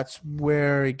 And that's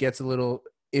where it gets a little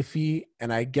iffy.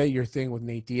 And I get your thing with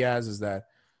Nate Diaz is that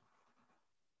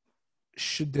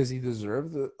does he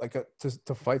deserve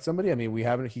to fight somebody? I mean,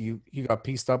 he got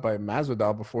pieced up by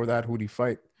Masvidal before that. Who'd he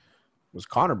fight? was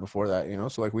Conor before that, you know?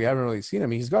 So, like, we haven't really seen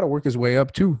him. He's got to work his way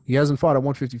up, too. He hasn't fought at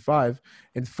 155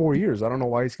 in 4 years. I don't know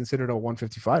why he's considered a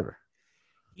 155er.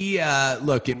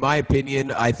 Look, in my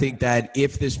opinion, I think that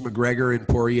if this McGregor and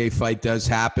Poirier fight does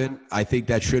happen, I think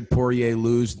that should Poirier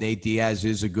lose, Nate Diaz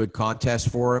is a good contest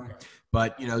for him.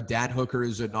 But, you know, Dan Hooker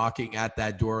is knocking at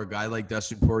that door. A guy like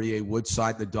Dustin Poirier would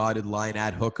sign the dotted line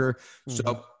at Hooker. Mm-hmm.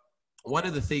 So one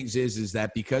of the things is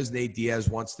that because Nate Diaz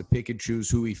wants to pick and choose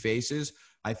who he faces,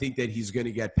 I think that he's going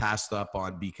to get passed up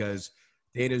on because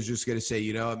Dana's just going to say,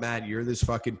 you know, man, you're this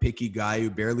fucking picky guy who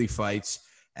barely fights.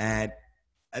 And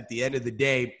at the end of the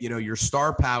day, you know, your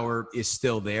star power is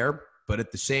still there. But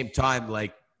at the same time,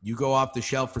 like, you go off the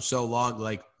shelf for so long,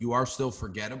 like, you are still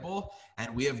forgettable.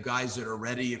 And we have guys that are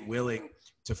ready and willing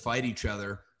to fight each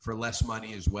other for less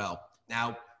money as well.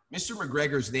 Now, Mr.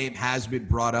 McGregor's name has been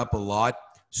brought up a lot.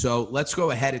 So let's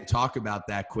go ahead and talk about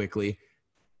that quickly.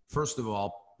 First of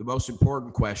all, the most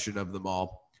important question of them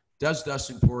all, does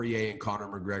Dustin Poirier and Conor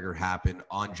McGregor happen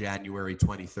on January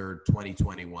 23rd,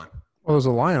 2021? Well, there's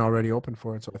a line already open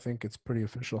for it, so I think it's pretty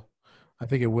official. I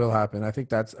think it will happen. I think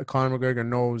that's Conor McGregor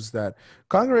knows that.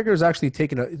 Conor McGregor is actually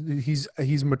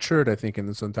he's matured, I think, in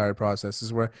this entire process. This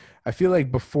is where I feel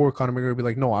like before Conor McGregor would be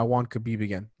like, no, I want Khabib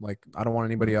again. Like, I don't want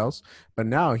anybody else. But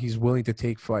now he's willing to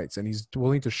take fights and he's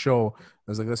willing to show.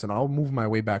 I was like, listen, I'll move my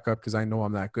way back up because I know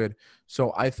I'm that good.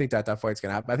 So I think that fight's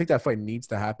going to happen. I think that fight needs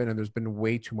to happen, and there's been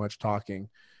way too much talking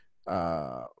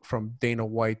from Dana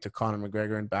White to Conor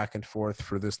McGregor and back and forth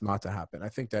for this not to happen. I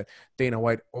think that Dana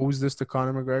White owes this to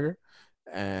Conor McGregor.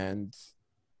 And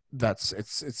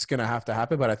it's going to have to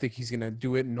happen, but I think he's going to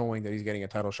do it knowing that he's getting a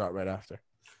title shot right after.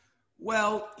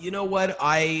 Well, you know what?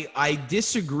 I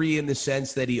disagree in the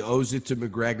sense that he owes it to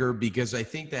McGregor because I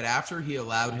think that after he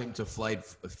allowed him to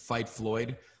fight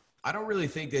Floyd, I don't really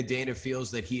think that Dana feels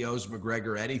that he owes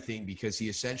McGregor anything because he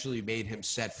essentially made him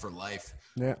set for life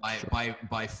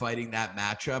by fighting that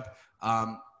matchup.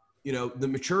 You know, the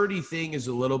maturity thing is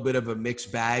a little bit of a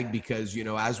mixed bag because, you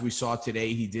know, as we saw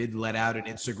today, he did let out an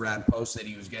Instagram post that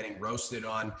he was getting roasted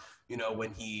on, you know,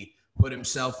 when he put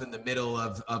himself in the middle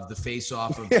of the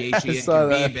face-off of Gaethje and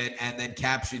Khabib and then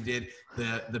captioned it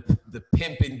the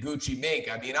pimp in Gucci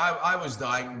mink. I mean, I was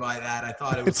dying by that. I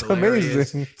thought it was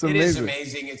hilarious. Amazing. It is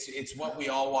amazing. It's what we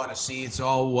all want to see. It's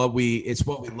what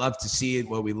we love to see and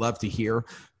what we love to hear.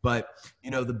 But,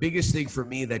 you know, the biggest thing for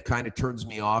me that kind of turns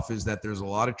me off is that there's a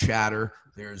lot of chatter.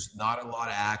 There's not a lot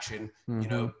of action. Mm-hmm. You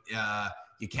know,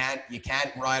 you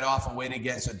can't ride off a win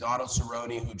against a Donald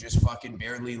Cerrone who just fucking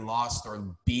barely lost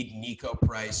or beat Nico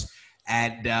Price.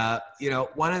 And, you know,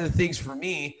 one of the things for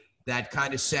me that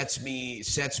kind of sets me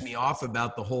off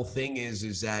about the whole thing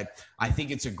is that I think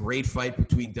it's a great fight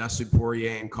between Dustin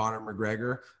Poirier and Conor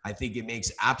McGregor. I think it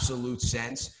makes absolute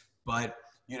sense. But,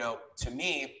 you know, to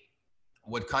me,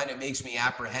 what kind of makes me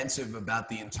apprehensive about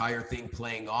the entire thing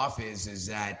playing off is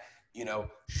that, you know,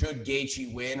 should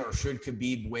Gaethje win or should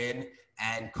Khabib win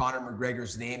and Conor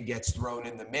McGregor's name gets thrown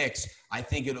in the mix, I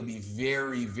think it'll be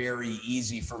very, very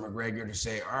easy for McGregor to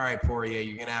say, all right, Poirier,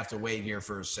 you're going to have to wait here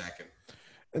for a second.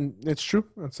 And it's true.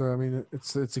 It's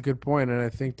a good point. And I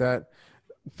think that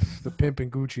the pimp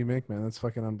and Gucci mink, man, that's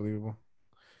fucking unbelievable.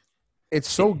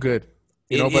 It's so good.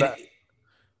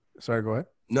 Sorry, go ahead.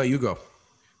 No, you go.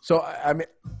 So, I mean,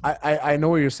 I know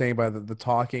what you're saying by the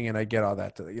talking, and I get all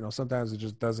that. You know, sometimes it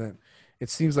just doesn't – it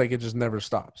seems like it just never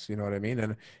stops. You know what I mean?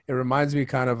 And it reminds me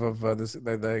kind of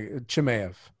the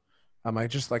Chimaev.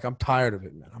 I'm tired of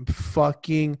it, man. I'm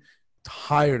fucking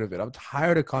tired of it. I'm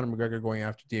tired of Conor McGregor going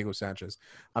after Diego Sanchez.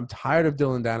 I'm tired of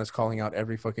Dylan Dennis calling out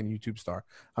every fucking YouTube star.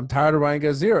 I'm tired of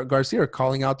Ryan Garcia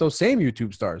calling out those same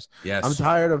YouTube stars. Yes. I'm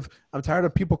tired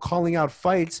of people calling out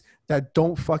fights that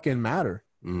don't fucking matter.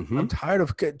 Mm-hmm. I'm tired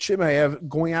of Chimaev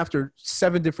going after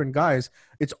 7 different guys.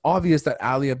 It's obvious that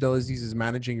Ali Abdelaziz is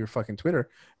managing your fucking Twitter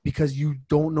because you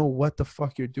don't know what the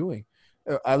fuck you're doing.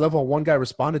 I love how one guy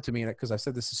responded to me because I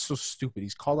said, this is so stupid.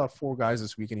 He's called out 4 guys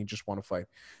this week and he just won a fight.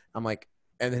 I'm like,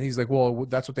 and then he's like, well,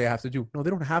 that's what they have to do. No,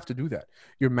 they don't have to do that.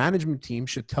 Your management team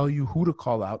should tell you who to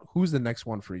call out, who's the next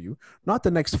one for you, not the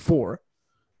next 4.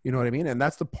 You know what I mean? And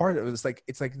that's the part of it.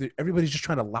 It's like everybody's just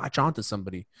trying to latch onto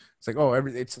somebody. It's like, oh,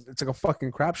 it's like a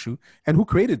fucking crapshoot. And who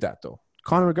created that though?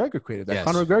 Conor McGregor created that. Yes.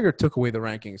 Conor McGregor took away the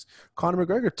rankings. Conor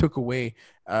McGregor took away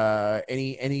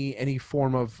any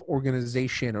form of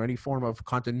organization or any form of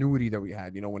continuity that we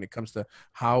had, you know, when it comes to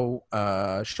how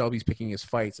Shelby's picking his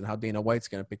fights and how Dana White's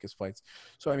going to pick his fights.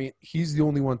 So, I mean, he's the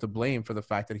only one to blame for the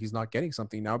fact that he's not getting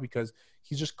something now because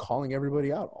he's just calling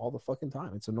everybody out all the fucking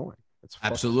time. It's annoying. It's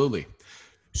absolutely.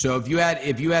 So if you had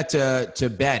to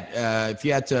bet, if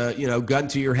you had to, gun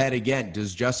to your head again,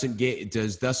 does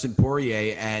Dustin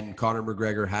Poirier and Conor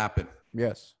McGregor happen?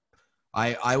 Yes.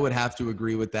 I would have to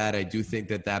agree with that. I do think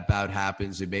that that bout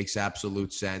happens. It makes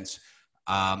absolute sense.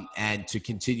 And to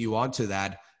continue on to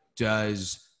that,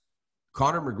 does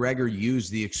Conor McGregor use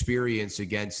the experience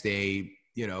against a,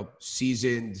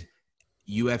 seasoned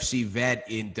UFC vet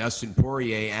in Dustin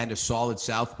Poirier and a solid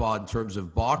southpaw in terms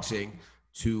of boxing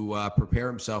to prepare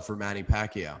himself for Manny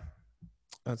Pacquiao?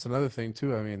 That's another thing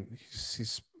too. I mean,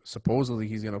 he's supposedly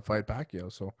he's going to fight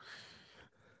Pacquiao. So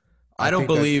I don't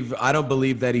believe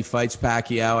that he fights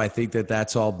Pacquiao. I think that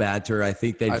that's all banter. I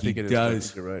think that he does. I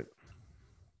think you're right.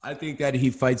 I think that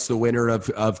he fights the winner of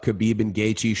Khabib and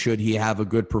Gaethje. Should he have a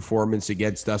good performance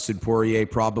against Dustin Poirier,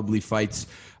 probably fights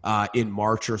in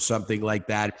March or something like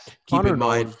that. Keep in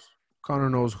mind, Conor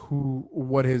knows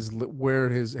what his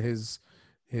what his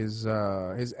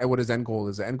end goal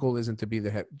is. The end goal isn't to be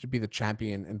the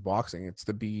champion in boxing. It's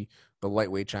to be the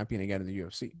lightweight champion again in the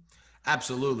UFC.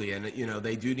 Absolutely. And,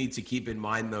 they do need to keep in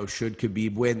mind, though, should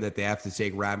Khabib win, that they have to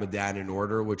take Ramadan in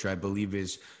order, which I believe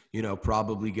is,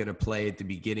 probably going to play at the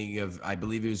beginning of, I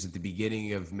believe it was at the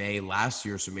beginning of May last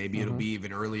year. So maybe it'll be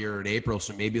even earlier in April.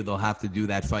 So maybe they'll have to do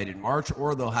that fight in March,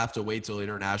 or they'll have to wait till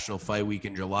International Fight Week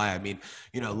in July. I mean,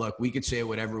 look, we could say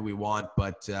whatever we want,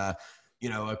 but,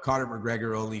 Conor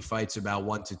McGregor only fights about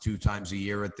 1 to 2 times a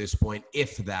year at this point,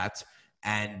 if that.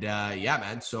 And yeah,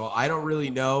 man. So I don't really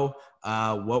know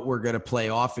what we're going to play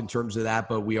off in terms of that,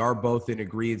 but we are both in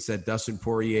agreement that Dustin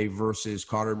Poirier versus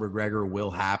Conor McGregor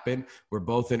will happen. We're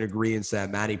both in agreement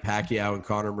that Manny Pacquiao and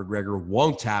Conor McGregor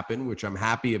won't happen, which I'm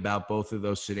happy about both of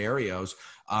those scenarios.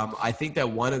 I think that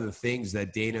one of the things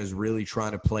that Dana is really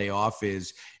trying to play off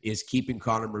is keeping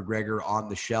Conor McGregor on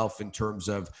the shelf in terms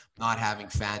of not having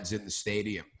fans in the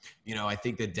stadium. I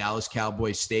think that Dallas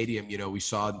Cowboys Stadium, we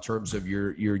saw in terms of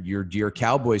your dear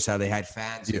Cowboys, how they had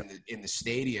fans in the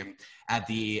stadium at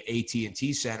the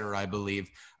AT&T Center, I believe,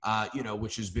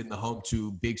 which has been the home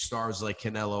to big stars like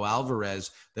Canelo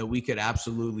Alvarez, that we could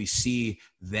absolutely see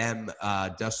them,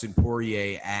 Dustin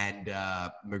Poirier and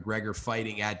McGregor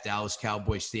fighting at Dallas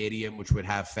Cowboys Stadium, which would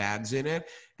have fans in it.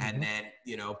 And then,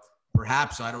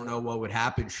 perhaps, I don't know what would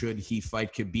happen should he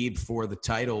fight Khabib for the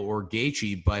title or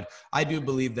Gaethje, but I do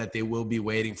believe that they will be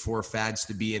waiting for fans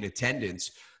to be in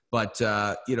attendance. But,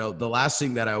 the last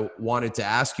thing that I wanted to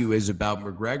ask you is about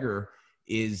McGregor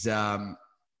is, are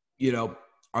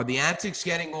the antics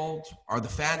getting old? Are the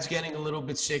fans getting a little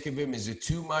bit sick of him? Is it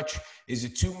too much? Is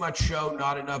it too much show,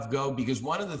 not enough go? Because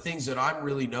one of the things that I'm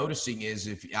really noticing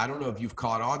is, I don't know if you've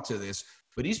caught on to this,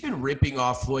 but he's been ripping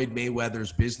off Floyd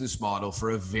Mayweather's business model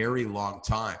for a very long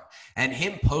time. And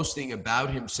him posting about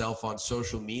himself on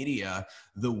social media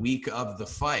the week of the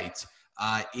fight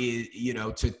is,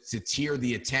 to tear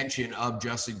the attention of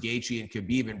Justin Gaethje and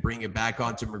Khabib and bring it back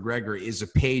onto McGregor is a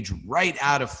page right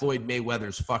out of Floyd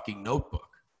Mayweather's fucking notebook.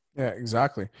 Yeah,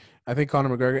 exactly. I think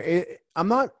Conor McGregor,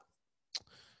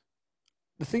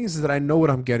 the thing is that I know what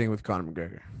I'm getting with Conor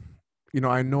McGregor.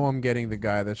 I know I'm getting the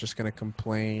guy that's just going to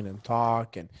complain and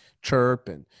talk and chirp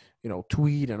and,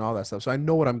 tweet and all that stuff. So I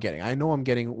know what I'm getting. I know I'm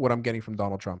getting what I'm getting from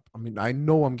Donald Trump. I mean, I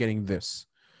know I'm getting this.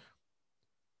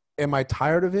 Am I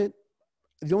tired of it?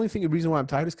 The reason why I'm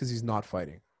tired is because he's not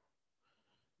fighting.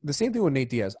 The same thing with Nate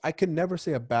Diaz. I could never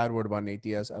say a bad word about Nate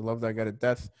Diaz. I love that guy to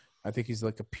death. I think he's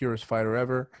like the purest fighter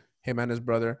ever, him and his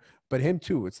brother. But him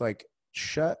too. It's like,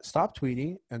 stop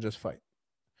tweeting and just fight.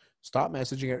 Stop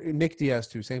messaging. Nick Diaz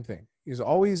too, same thing. He's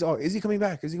always, is he coming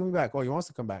back? Is he coming back? Oh, he wants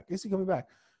to come back. Is he coming back?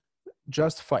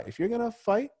 Just fight. If you're going to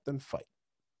fight, then fight.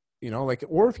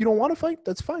 Or if you don't want to fight,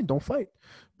 that's fine. Don't fight.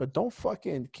 But don't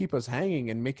fucking keep us hanging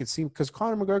and make it seem, because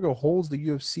Conor McGregor holds the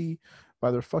UFC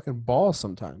by their fucking balls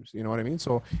sometimes. You know what I mean?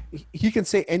 So he can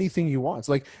say anything he wants.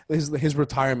 Like his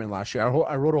retirement last year.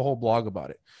 I wrote a whole blog about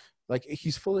it. Like,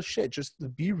 he's full of shit. Just to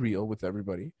be real with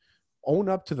everybody. Own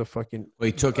up to the fucking. Well,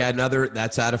 he took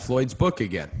that's out of Floyd's book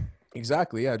again.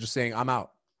 Exactly. Yeah. Just saying, I'm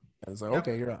out. And it's like,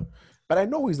 okay, you're out. But I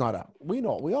know he's not out. We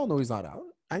all know he's not out.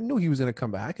 I knew he was going to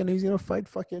come back and he's going to fight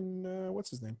fucking, what's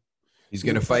his name? He's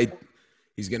going to fight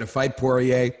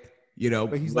Poirier,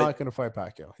 But he's not going to fight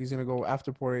Pacquiao. He's going to go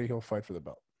after Poirier. He'll fight for the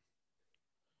belt.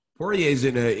 Poirier's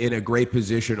in a great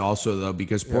position also, though,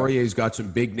 because Poirier's got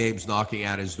some big names knocking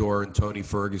at his door, and Tony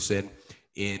Ferguson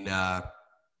even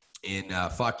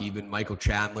Michael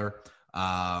Chandler,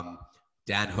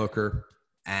 Dan Hooker,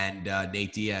 and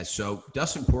Nate Diaz. So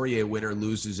Dustin Poirier, win or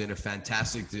loses, in a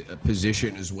fantastic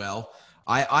position as well.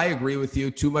 I agree with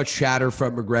you. Too much chatter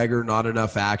from McGregor, not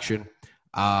enough action.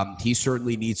 He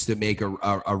certainly needs to make a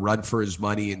run for his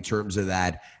money in terms of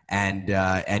that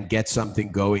and get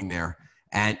something going there.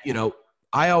 And,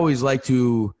 I always like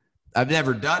to – I've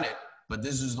never done it, but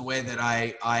this is the way that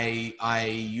I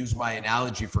use my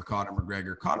analogy for Conor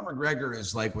McGregor. Conor McGregor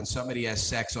is like when somebody has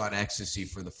sex on ecstasy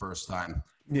for the first time.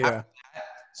 Yeah.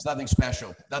 It's nothing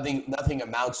special. Nothing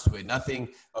amounts to it. Nothing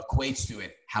equates to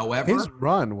it. However, His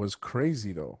run was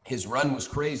crazy, though. his run was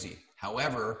crazy.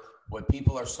 However, what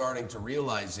people are starting to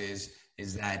realize is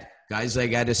that guys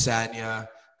like Adesanya,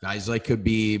 guys like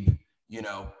Khabib,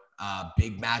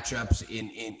 big matchups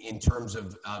in terms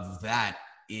of that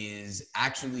is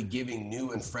actually giving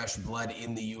new and fresh blood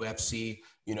in the UFC.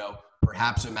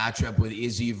 Perhaps a matchup with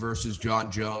Izzy versus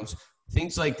John Jones.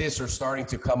 Things like this are starting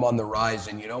to come on the rise.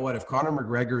 And you know what? If Conor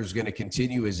McGregor is going to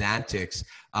continue his antics,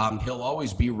 he'll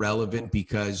always be relevant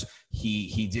because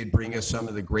he did bring us some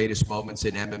of the greatest moments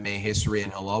in MMA history,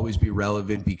 and he'll always be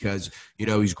relevant because,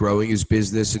 he's growing his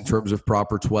business in terms of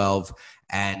Proper 12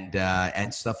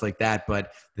 and stuff like that.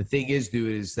 But the thing is,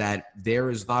 dude, is that there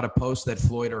is not a post that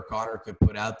Floyd or Conor could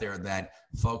put out there that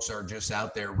folks are just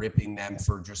out there ripping them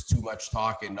for just too much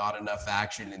talk and not enough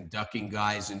action and ducking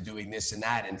guys and doing this and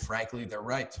that. And frankly, they're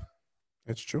right.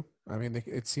 It's true. I mean,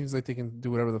 it seems like they can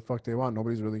do whatever the fuck they want.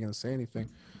 Nobody's really going to say anything.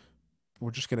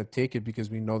 We're just going to take it because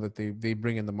we know that they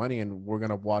bring in the money, and we're going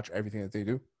to watch everything that they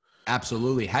do.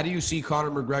 Absolutely. How do you see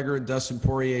Conor McGregor and Dustin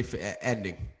Poirier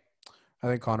ending? I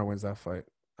think Conor wins that fight.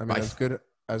 I mean, as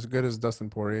good as Dustin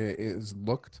Poirier is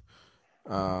looked,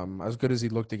 as good as he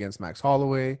looked against Max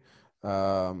Holloway,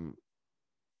 and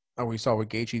we saw what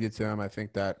Gaethje did to him. I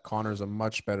think that Conor's a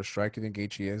much better striker than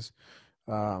Gaethje is.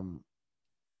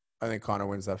 I think Conor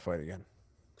wins that fight again.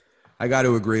 I got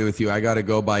to agree with you. I got to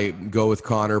go with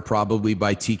Conor, probably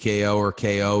by TKO or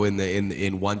KO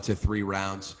in 1 to 3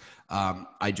 rounds.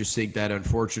 I just think that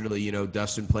unfortunately,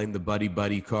 Dustin playing the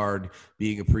buddy card,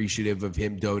 being appreciative of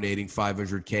him donating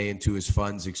 $500K into his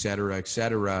funds, et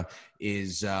cetera,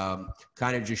 is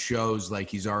kind of just shows like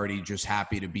he's already just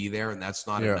happy to be there, and that's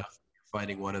not enough.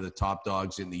 Fighting one of the top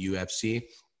dogs in the UFC.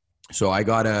 So I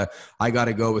gotta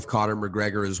go with Conor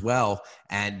McGregor as well.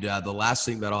 And the last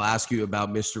thing that I'll ask you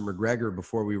about Mr. McGregor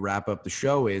before we wrap up the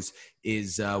show is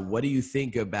what do you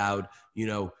think about,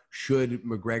 should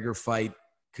McGregor fight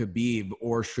Khabib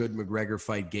or should McGregor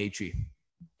fight Gaethje?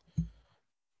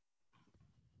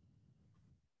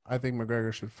 I think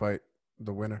McGregor should fight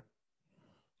the winner,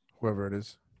 whoever it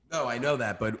is. No, I know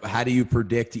that, but how do you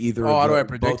predict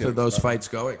both of those fights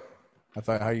going? I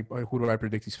thought, who do I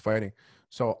predict he's fighting?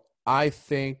 So I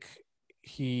think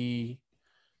he'll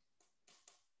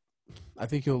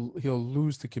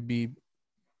lose to Khabib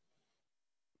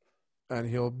and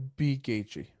he'll beat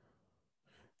Gaethje.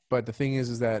 But the thing is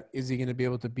is he going to be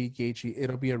able to beat Gaethje?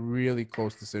 It'll be a really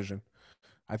close decision.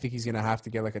 I think he's going to have to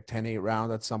get like a 10-8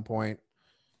 round at some point,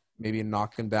 maybe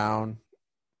knock him down,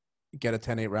 get a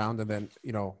 10-8 round, and then,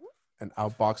 and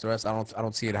outbox the rest. I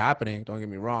don't see it happening. Don't get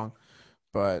me wrong,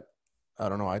 but I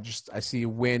don't know. I see a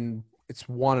win. It's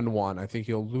 1-1. I think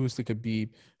he'll lose to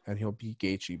Khabib and he'll beat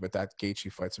Gaethje, but that Gaethje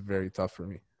fight's very tough for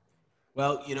me.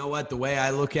 Well, you know what? The way I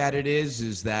look at it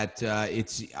is that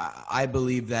I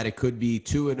believe that it could be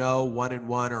 2-0,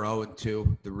 1-1, or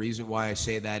 0-2. The reason why I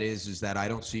say that is that I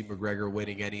don't see McGregor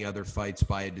winning any other fights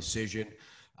by a decision.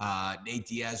 Nate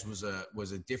Diaz was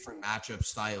a different matchup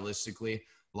stylistically.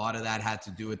 A lot of that had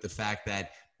to do with the fact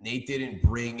that Nate didn't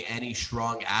bring any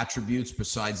strong attributes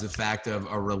besides the fact of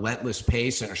a relentless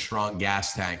pace and a strong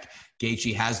gas tank.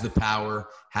 Gaethje has the power,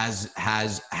 has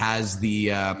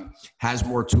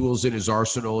more tools in his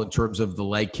arsenal in terms of the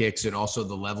leg kicks and also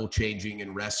the level changing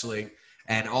in wrestling,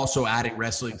 and also adding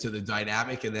wrestling to the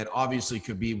dynamic. And then obviously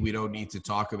Khabib, we don't need to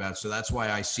talk about. So that's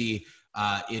why I see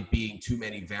it being too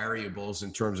many variables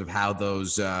in terms of how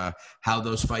those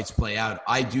fights play out.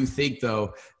 I do think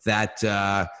though that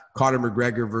Conor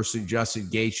McGregor versus Justin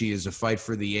Gaethje is a fight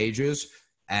for the ages.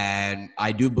 And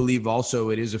I do believe also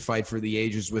it is a fight for the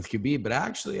ages with Khabib. But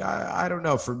actually, I don't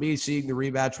know. For me, seeing the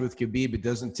rematch with Khabib, it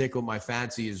doesn't tickle my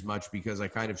fancy as much because I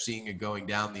kind of seeing it going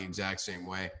down the exact same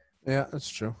way. Yeah, that's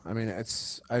true. I mean,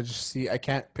 I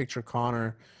can't picture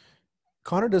Conor.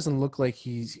 Conor doesn't look like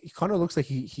Conor looks like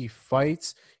he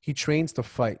fights. He trains to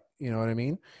fight. You know what I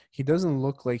mean? He doesn't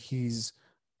look like he's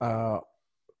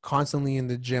constantly in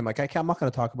the gym. Like I'm not going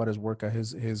to talk about his workout,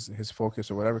 his focus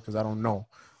or whatever, because I don't know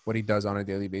what he does on a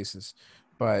daily basis.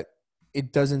 But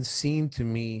it doesn't seem to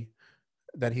me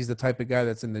that he's the type of guy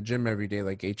that's in the gym every day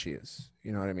like Gaethje is.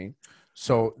 You know what I mean?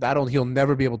 So he'll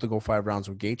never be able to go 5 rounds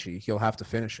with Gaethje. He'll have to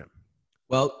finish him.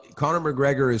 Well, Conor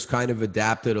McGregor has kind of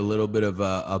adapted a little bit of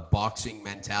a boxing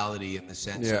mentality in the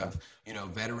sense of,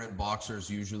 veteran boxers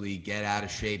usually get out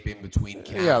of shape in between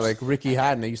counts. Yeah, like Ricky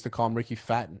Hatton. They used to call him Ricky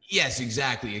Fatten. Yes,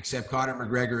 exactly. Except Conor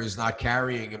McGregor is not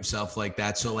carrying himself like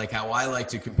that. So like how I like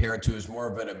to compare it to is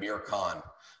more of an Amir Khan.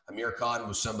 Amir Khan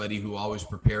was somebody who always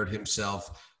prepared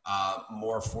himself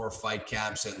more for fight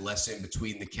camps and less in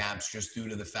between the camps, just due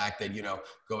to the fact that, you know,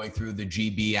 going through the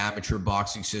GB amateur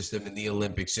boxing system and the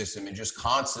Olympic system and just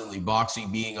constantly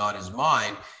boxing being on his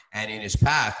mind and in his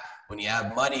path. When you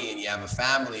have money and you have a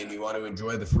family and you want to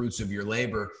enjoy the fruits of your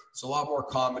labor, it's a lot more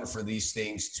common for these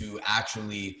things to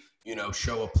actually, you know,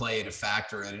 show a play at a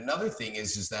factor. And another thing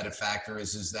is that a factor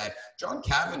is that John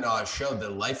Kavanagh showed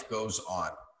that life goes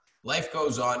on. Life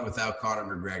goes on without Conor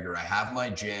McGregor. I have my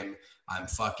gym. I'm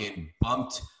fucking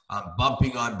bumped. I'm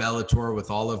bumping on Bellator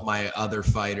with all of my other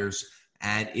fighters.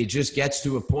 And it just gets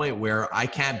to a point where I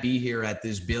can't be here at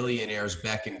this billionaire's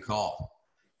beck and call.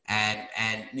 And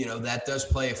you know, that does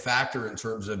play a factor in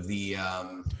terms of the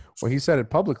well, he said it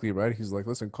publicly, right? He's like,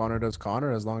 listen, Conor does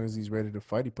Conor. As long as he's ready to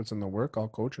fight, he puts in the work, I'll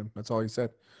coach him. That's all he said.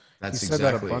 He said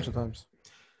that a bunch of times.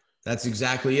 That's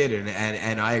exactly it.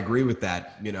 And I agree with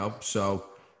that, you know. So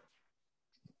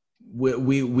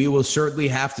we will certainly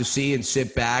have to see and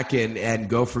sit back and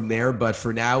go from there. But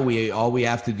for now, all we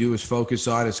have to do is focus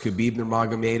on is Khabib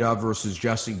Nurmagomedov versus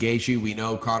Justin Gaethje. We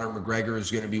know Conor McGregor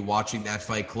is going to be watching that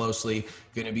fight closely,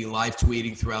 going to be live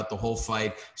tweeting throughout the whole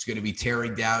fight. He's going to be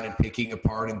tearing down and picking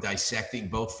apart and dissecting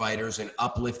both fighters and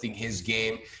uplifting his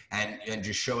game and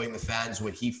just showing the fans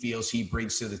what he feels he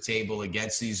brings to the table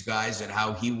against these guys and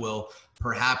how he will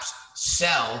perhaps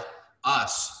sell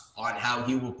us on how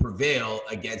he will prevail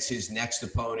against his next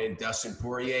opponent, Dustin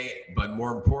Poirier, but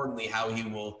more importantly, how he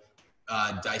will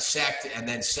dissect and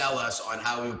then sell us on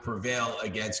how he will prevail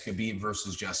against Khabib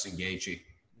versus Justin Gaethje.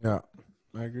 Yeah,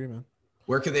 I agree, man.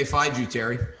 Where can they find you,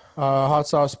 Terry? Hot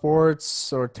Sauce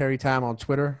Sports or Terry Tam on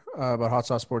Twitter, but Hot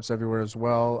Sauce Sports everywhere as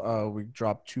well. We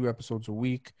drop 2 episodes a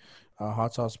week.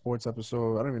 Hot Sauce Sports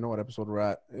episode, I don't even know what episode we're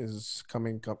at, is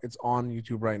coming. It's on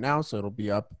YouTube right now, so it'll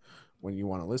be up when you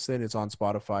want to listen. It's on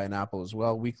Spotify and Apple as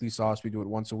well. Weekly Sauce, we do it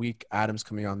once a week. Adam's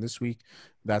coming on this week.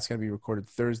 That's going to be recorded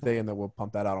Thursday, and then we'll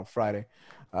pump that out on Friday.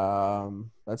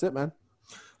 That's it, man.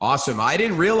 Awesome. I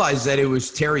didn't realize that it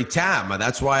was Terry Tam.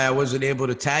 That's why I wasn't able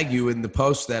to tag you in the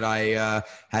post that I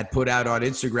had put out on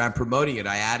Instagram promoting it.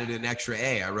 I added an extra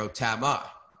A. I wrote Tama.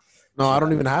 No, I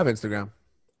don't even have Instagram.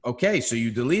 Okay, so you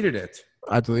deleted it.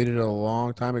 I deleted it a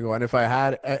long time ago. And if I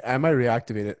had, I might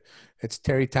reactivate it. It's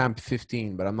Terry Tam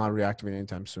 15, but I'm not reactivating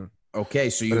anytime soon. Okay,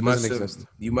 so you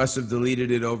must have deleted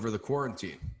it over the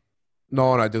quarantine.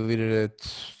 No, and I deleted it.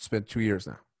 It's been 2 years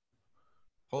now.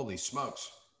 Holy smokes.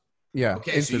 Yeah.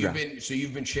 Okay, Instagram. so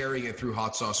you've been sharing it through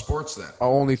Hot Sauce Sports then?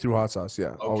 Only through Hot Sauce, yeah.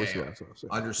 Okay. Always through Hot Sauce.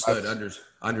 Yeah. Understood.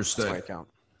 That's my account.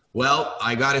 Well,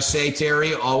 I got to say,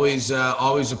 Terry, always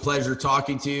a pleasure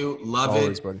talking to you. Love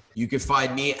always, it. Buddy. You can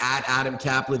find me at Adam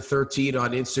Kaplan 13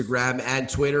 on Instagram and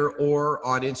Twitter, or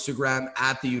on Instagram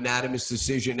at the Unanimous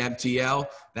Decision MTL.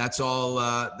 That's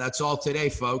all today,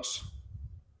 folks.